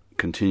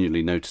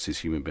continually notices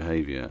human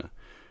behaviour,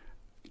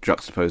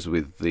 juxtaposed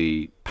with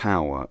the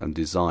power and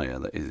desire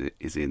that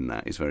is in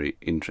that, is very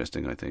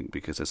interesting, I think,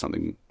 because there's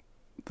something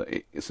that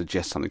it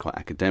suggests something quite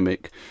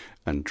academic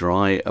and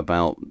dry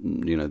about,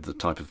 the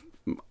type of,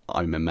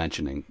 I'm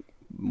imagining,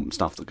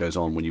 stuff that goes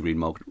on when you read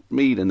Margaret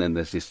Mead, and then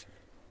there's this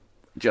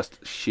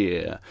just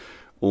sheer,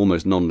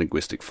 almost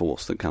non-linguistic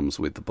force that comes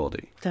with the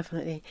body.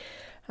 Definitely.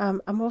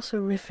 I'm also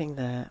riffing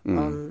there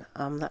on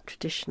that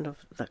tradition of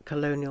that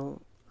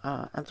colonial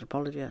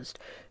anthropologist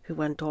who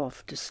went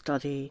off to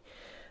study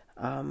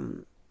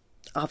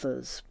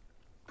others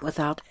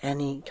without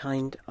any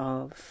kind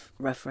of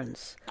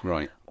reference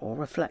or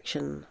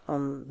reflection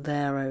on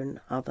their own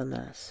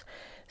otherness.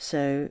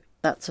 So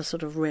that's a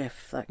sort of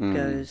riff that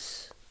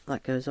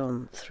goes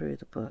on through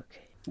the book.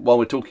 While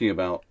we're talking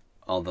about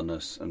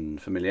otherness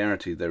and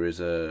familiarity, there is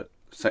a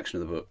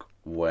section of the book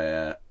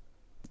where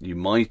you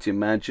might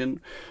imagine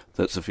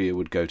that Sophia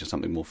would go to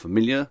something more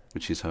familiar,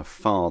 which is her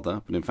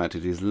father, but in fact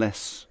it is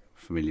less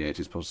familiar. It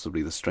is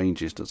possibly the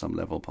strangest at some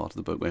level part of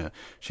the book, where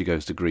she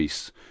goes to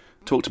Greece.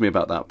 Talk to me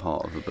about that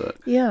part of the book.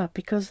 Yeah,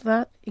 because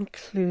that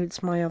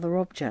includes my other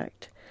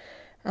object,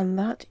 and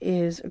that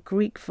is a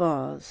Greek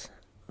vase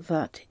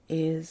that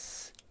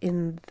is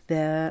in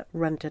their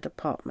rented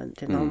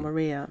apartment in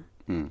Almeria.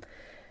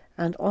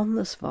 And on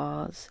this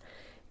vase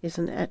is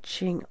an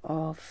etching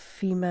of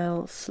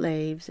female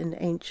slaves in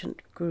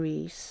ancient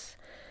Greece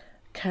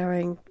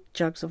carrying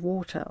jugs of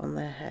water on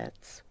their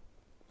heads.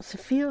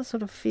 Sophia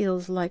sort of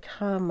feels like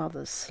her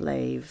mother's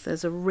slave.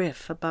 There's a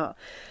riff about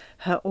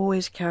her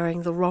always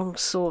carrying the wrong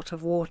sort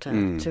of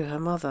water to her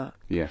mother.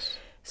 Yes.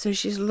 So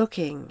she's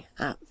looking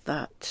at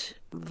that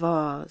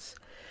vase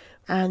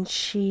and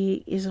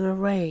she is in a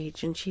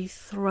rage and she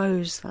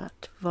throws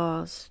that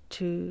vase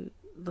to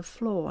the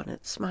floor and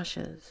it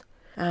smashes.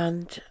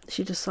 And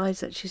she decides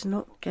that she's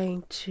not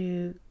going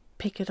to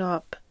pick it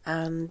up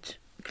and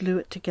glue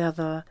it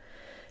together.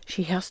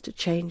 She has to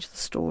change the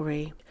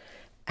story.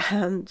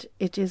 And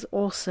it is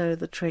also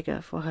the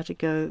trigger for her to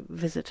go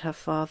visit her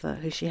father,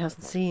 who she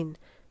hasn't seen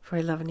for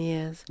 11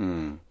 years,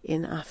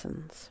 in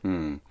Athens.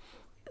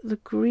 The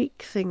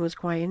Greek thing was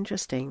quite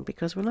interesting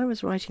because when I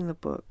was writing the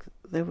book,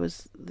 there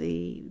was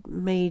the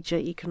major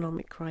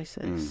economic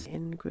crisis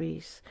in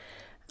Greece.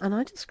 And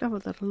I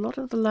discovered that a lot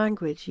of the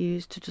language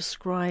used to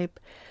describe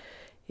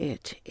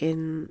it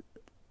in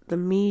the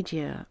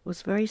media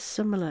was very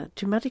similar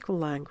to medical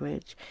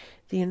language,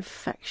 the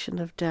infection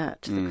of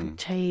debt, the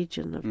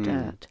contagion of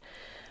debt,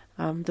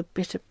 the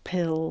bitter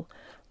pill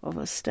of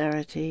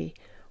austerity.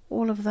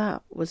 All of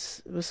that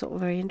was sort of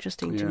very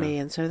interesting to me,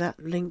 and so that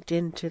linked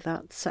into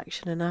that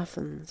section in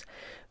Athens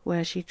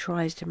where she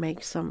tries to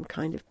make some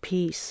kind of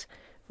peace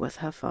with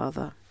her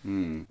father.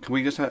 Can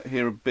we just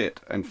hear a bit,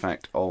 in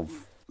fact,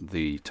 of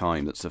the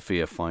time that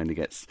Sophia finally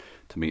gets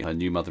to meet her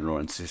new mother-in-law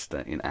and sister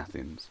in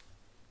Athens?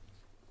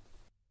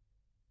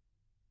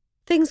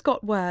 Things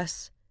got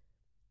worse.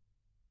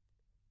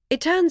 It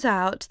turns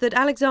out that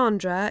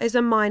Alexandra is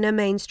a minor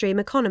mainstream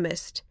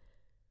economist.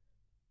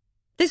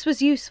 This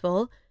was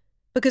useful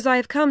because I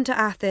have come to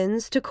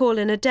Athens to call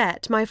in a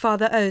debt my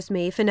father owes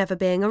me for never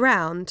being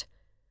around.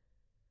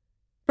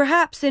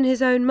 Perhaps in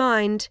his own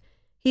mind,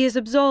 he has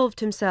absolved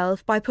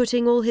himself by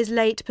putting all his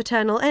late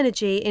paternal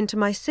energy into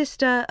my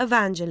sister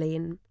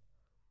Evangeline.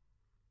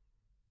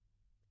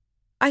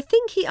 I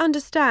think he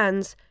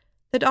understands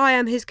that I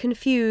am his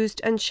confused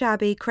and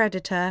shabby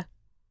creditor.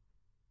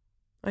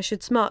 I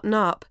should smarten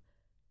up,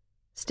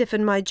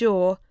 stiffen my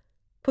jaw,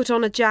 put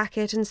on a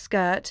jacket and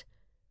skirt,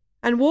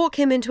 and walk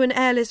him into an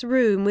airless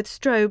room with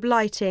strobe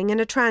lighting and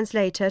a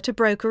translator to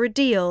broker a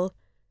deal.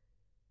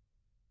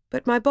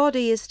 But my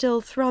body is still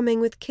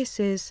thrumming with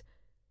kisses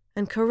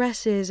and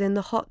caresses in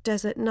the hot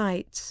desert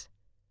nights.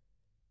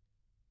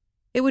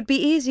 It would be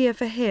easier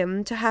for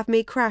him to have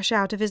me crash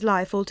out of his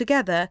life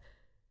altogether,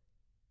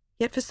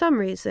 yet for some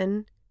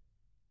reason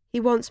he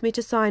wants me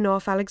to sign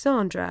off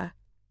Alexandra.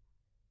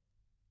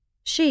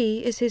 She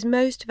is his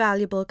most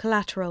valuable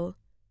collateral.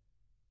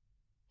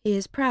 He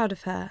is proud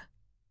of her,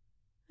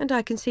 and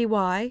I can see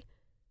why.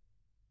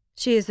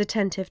 She is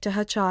attentive to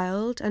her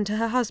child and to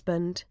her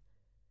husband.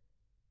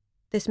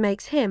 This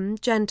makes him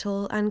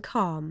gentle and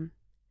calm.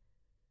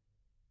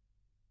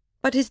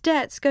 But his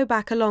debts go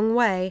back a long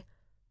way.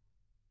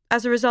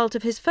 As a result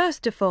of his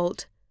first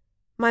default,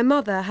 my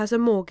mother has a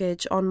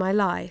mortgage on my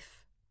life.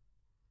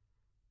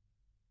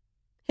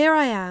 Here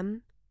I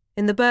am,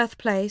 in the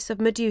birthplace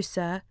of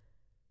Medusa,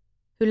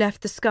 who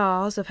left the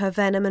scars of her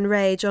venom and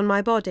rage on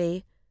my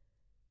body.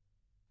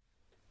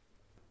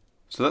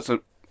 So that's a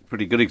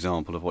pretty good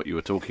example of what you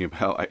were talking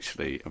about,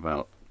 actually,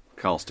 about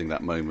casting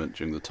that moment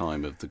during the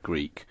time of the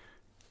Greek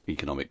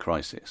economic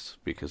crisis,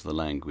 because the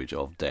language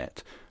of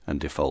debt and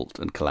default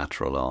and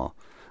collateral are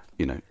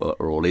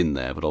all in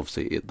there, but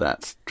obviously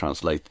that's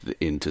translated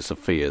into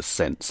Sophia's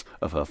sense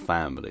of her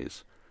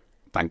family's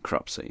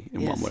bankruptcy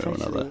in one way or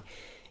another.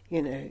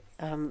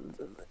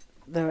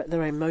 There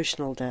are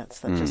emotional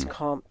debts that just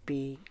can't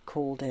be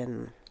called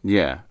in.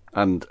 Yeah,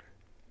 and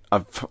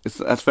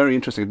that's very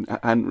interesting.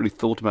 I hadn't really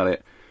thought about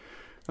it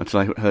until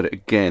I heard it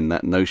again,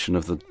 that notion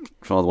of the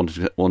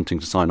father wanting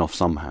to sign off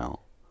somehow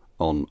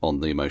on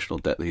the emotional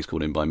debt that he's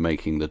called in by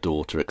making the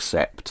daughter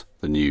accept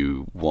the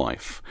new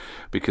wife,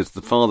 because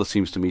the father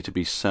seems to me to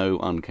be so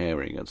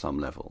uncaring at some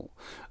level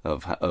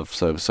of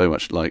so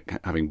much like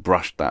having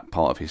brushed that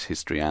part of his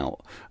history out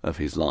of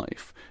his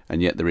life,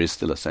 and yet there is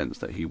still a sense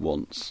that he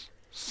wants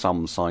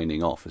some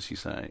signing off, as you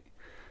say.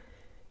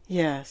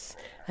 Yes,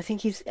 I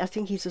think he's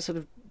a sort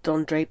of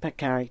Don Draper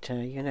character.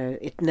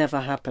 It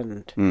never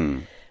happened,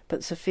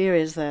 but Sophia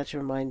is there to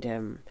remind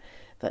him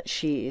that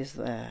she is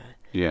there.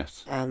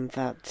 Yes. And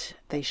that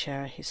they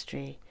share a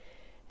history.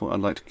 Well, I'd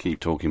like to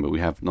keep talking, but we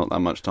have not that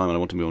much time, and I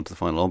want to move on to the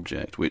final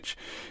object, which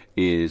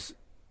is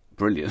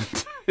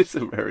brilliant. It's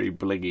a very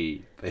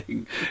blingy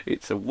thing.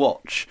 It's a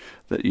watch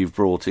that you've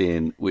brought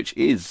in, which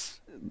is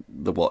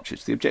the watch.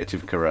 It's the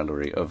objective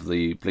corollary of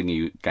the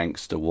blingy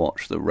gangster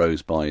watch that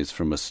Rose buys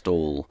from a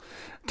stall.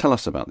 Tell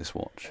us about this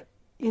watch.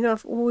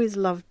 I've always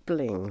loved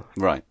bling.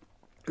 Right.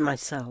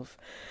 Myself.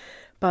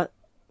 But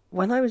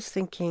when I was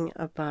thinking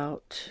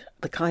about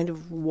the kind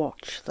of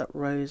watch that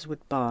Rose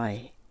would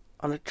buy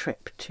on a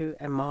trip to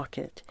a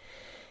market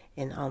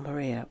in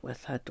Almeria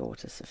with her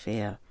daughter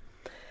Sophia,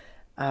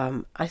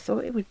 I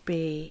thought it would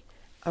be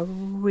a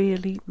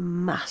really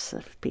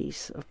massive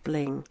piece of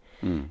bling,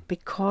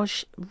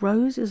 because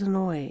Rose is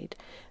annoyed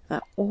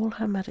that all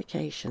her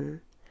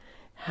medication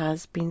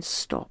has been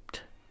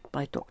stopped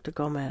by Dr.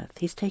 Gomez.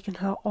 He's taken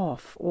her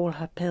off all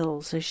her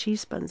pills, so she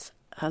spends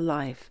her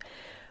life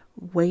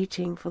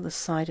waiting for the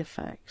side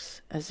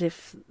effects, as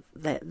if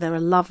they're a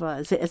lover,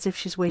 as if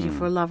she's waiting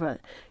for a lover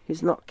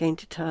who's not going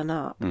to turn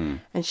up.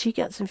 And she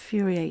gets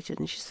infuriated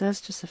and she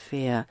says to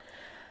Sophia,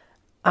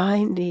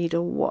 "I need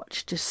a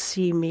watch to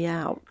see me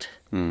out."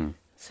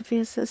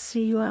 Sophia says,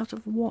 "See you out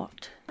of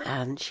what?"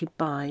 And she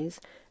buys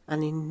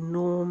an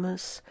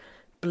enormous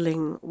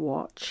bling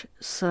watch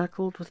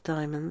circled with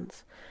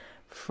diamonds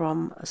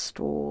from a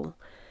stall.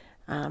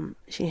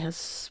 She has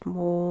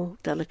small,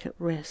 delicate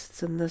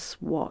wrists, and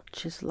this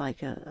watch is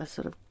like a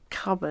sort of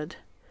cupboard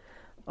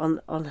on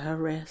her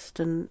wrist,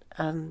 and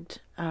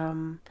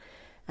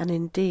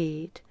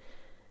indeed,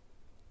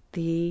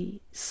 the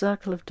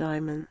circle of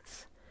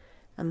diamonds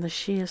and the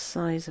sheer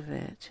size of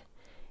it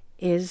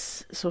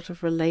is sort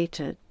of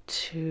related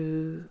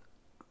to.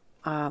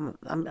 I'm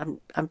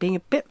being a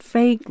bit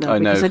vague now. I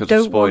know, because I of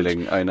don't spoiling.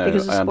 Want, I know,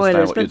 because of I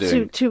spoilers, understand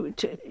what you're doing.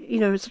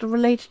 to sort of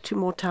related to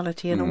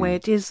mortality in a way.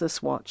 It is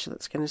this watch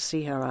that's going to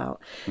see her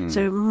out.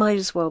 So it might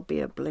as well be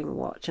a bling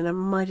watch, and it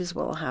might as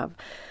well have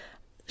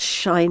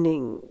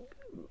shining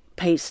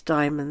paste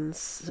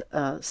diamonds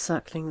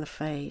circling the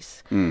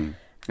face. It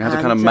has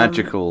a kind of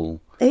magical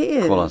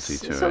quality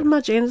to it's it. Sort of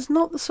magic, and it's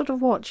not the sort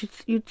of watch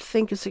you'd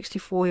think a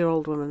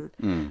 64-year-old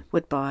woman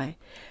would buy.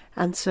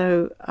 And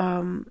so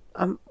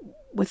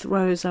with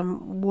Rose,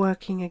 I'm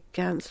working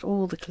against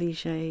all the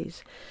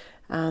cliches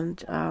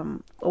and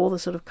all the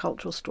sort of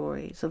cultural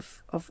stories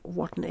of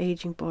what an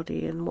aging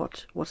body and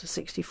what a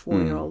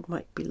 64-year-old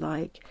might be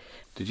like.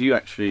 Did you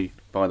actually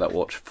buy that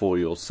watch for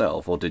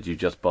yourself, or did you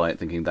just buy it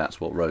thinking that's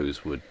what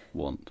Rose would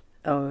want?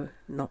 Oh,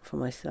 not for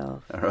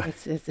myself. All right.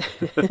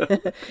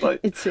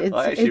 It's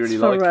I actually really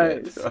for like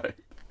Rose. it. Right.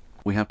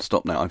 We have to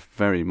stop now. I've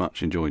very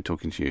much enjoyed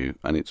talking to you,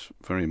 and it's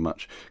very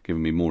much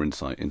given me more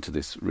insight into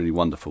this really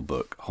wonderful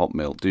book, Hot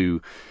Milk. Do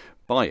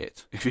buy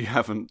it if you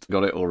haven't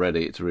got it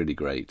already. It's really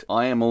great.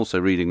 I am also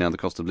reading now The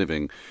Cost of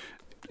Living.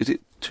 Is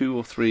it 2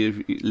 or 3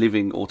 of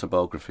living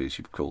autobiographies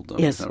you've called them?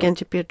 Yes, it's going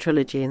to be a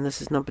trilogy, and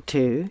this is number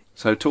 2.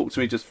 So talk to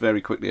me just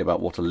very quickly about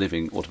what a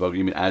living autobiography.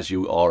 You mean as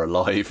you are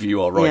alive,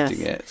 you are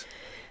writing it?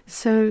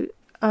 So,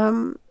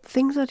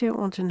 Things I Don't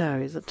Want to Know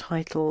is the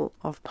title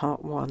of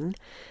part 1,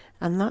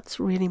 and that's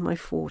really my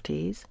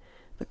 40s.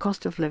 The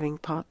Cost of Living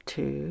part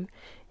 2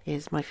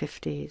 is my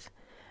 50s,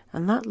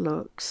 and that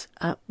looks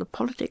at the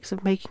politics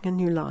of making a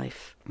new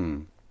life.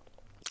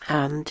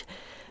 And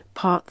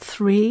part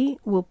 3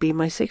 will be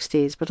my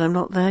 60s, but I'm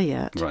not there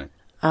yet. Right.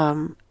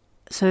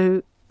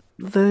 So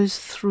those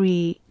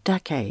 3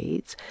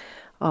 decades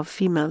of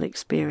female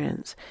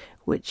experience,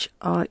 which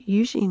are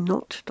usually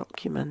not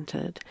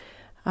documented,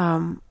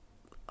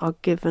 are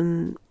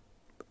given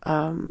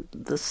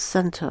the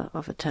centre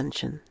of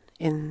attention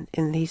in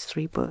these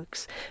 3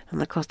 books. And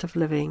The Cost of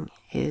Living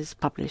is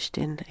published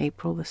in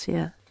April this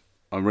year.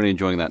 I'm really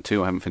enjoying that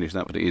too. I haven't finished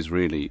that, but it is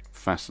really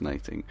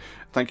fascinating.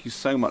 Thank you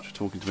so much for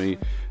talking to me,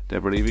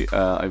 Deborah Levy.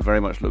 I very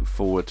much look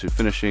forward to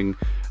finishing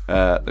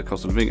The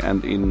Cost of Living,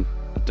 and in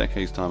a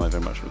decade's time I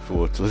very much look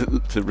forward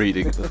to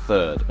reading the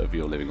 3rd of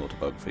your living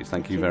autobiographies.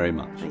 Thank you very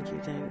much. Thank you,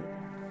 David.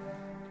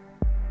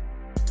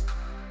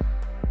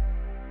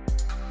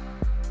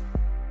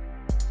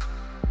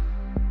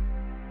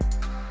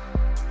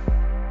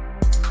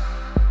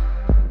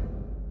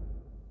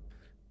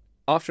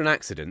 After an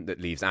accident that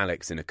leaves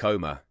Alex in a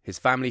coma, his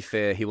family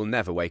fear he will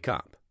never wake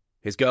up.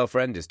 His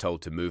girlfriend is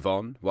told to move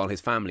on, while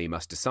his family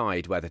must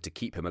decide whether to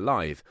keep him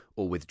alive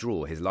or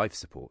withdraw his life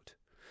support.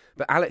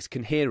 But Alex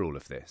can hear all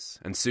of this,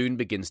 and soon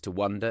begins to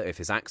wonder if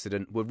his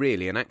accident were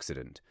really an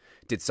accident.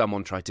 Did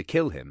someone try to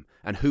kill him,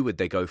 and who would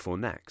they go for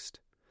next?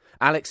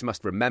 Alex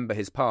must remember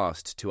his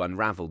past to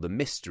unravel the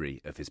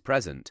mystery of his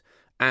present,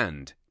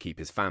 and keep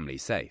his family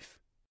safe.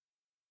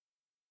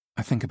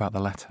 I think about the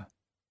letter.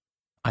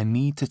 I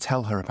need to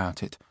tell her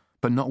about it,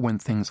 but not when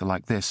things are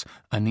like this.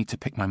 I need to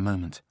pick my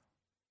moment.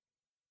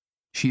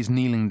 She is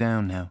kneeling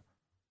down now,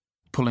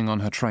 pulling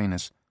on her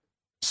trainers,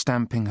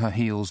 stamping her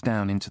heels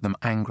down into them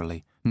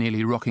angrily,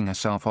 nearly rocking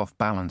herself off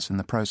balance in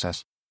the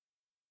process.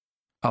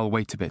 I'll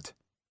wait a bit.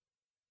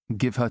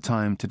 Give her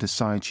time to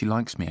decide she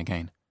likes me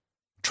again.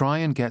 Try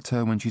and get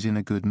her when she's in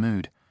a good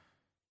mood.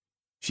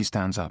 She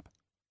stands up,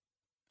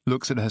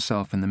 looks at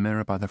herself in the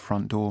mirror by the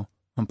front door,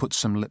 and puts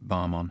some lip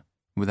balm on,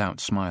 without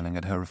smiling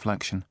at her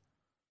reflection.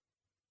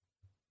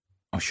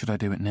 Or should I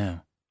do it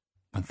now,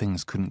 when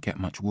things couldn't get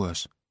much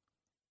worse?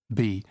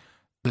 B.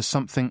 There's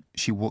something.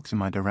 She walks in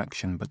my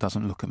direction but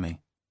doesn't look at me.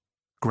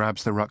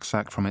 Grabs the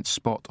rucksack from its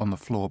spot on the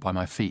floor by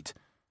my feet,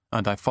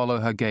 and I follow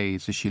her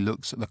gaze as she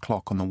looks at the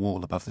clock on the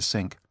wall above the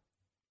sink.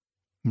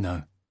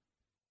 No,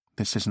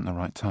 this isn't the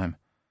right time.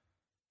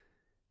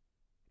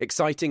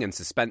 Exciting and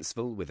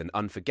suspenseful with an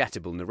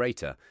unforgettable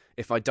narrator,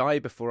 If I Die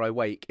Before I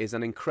Wake is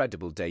an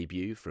incredible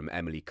debut from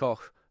Emily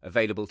Koch,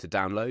 available to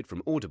download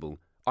from Audible,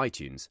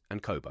 iTunes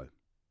and Kobo.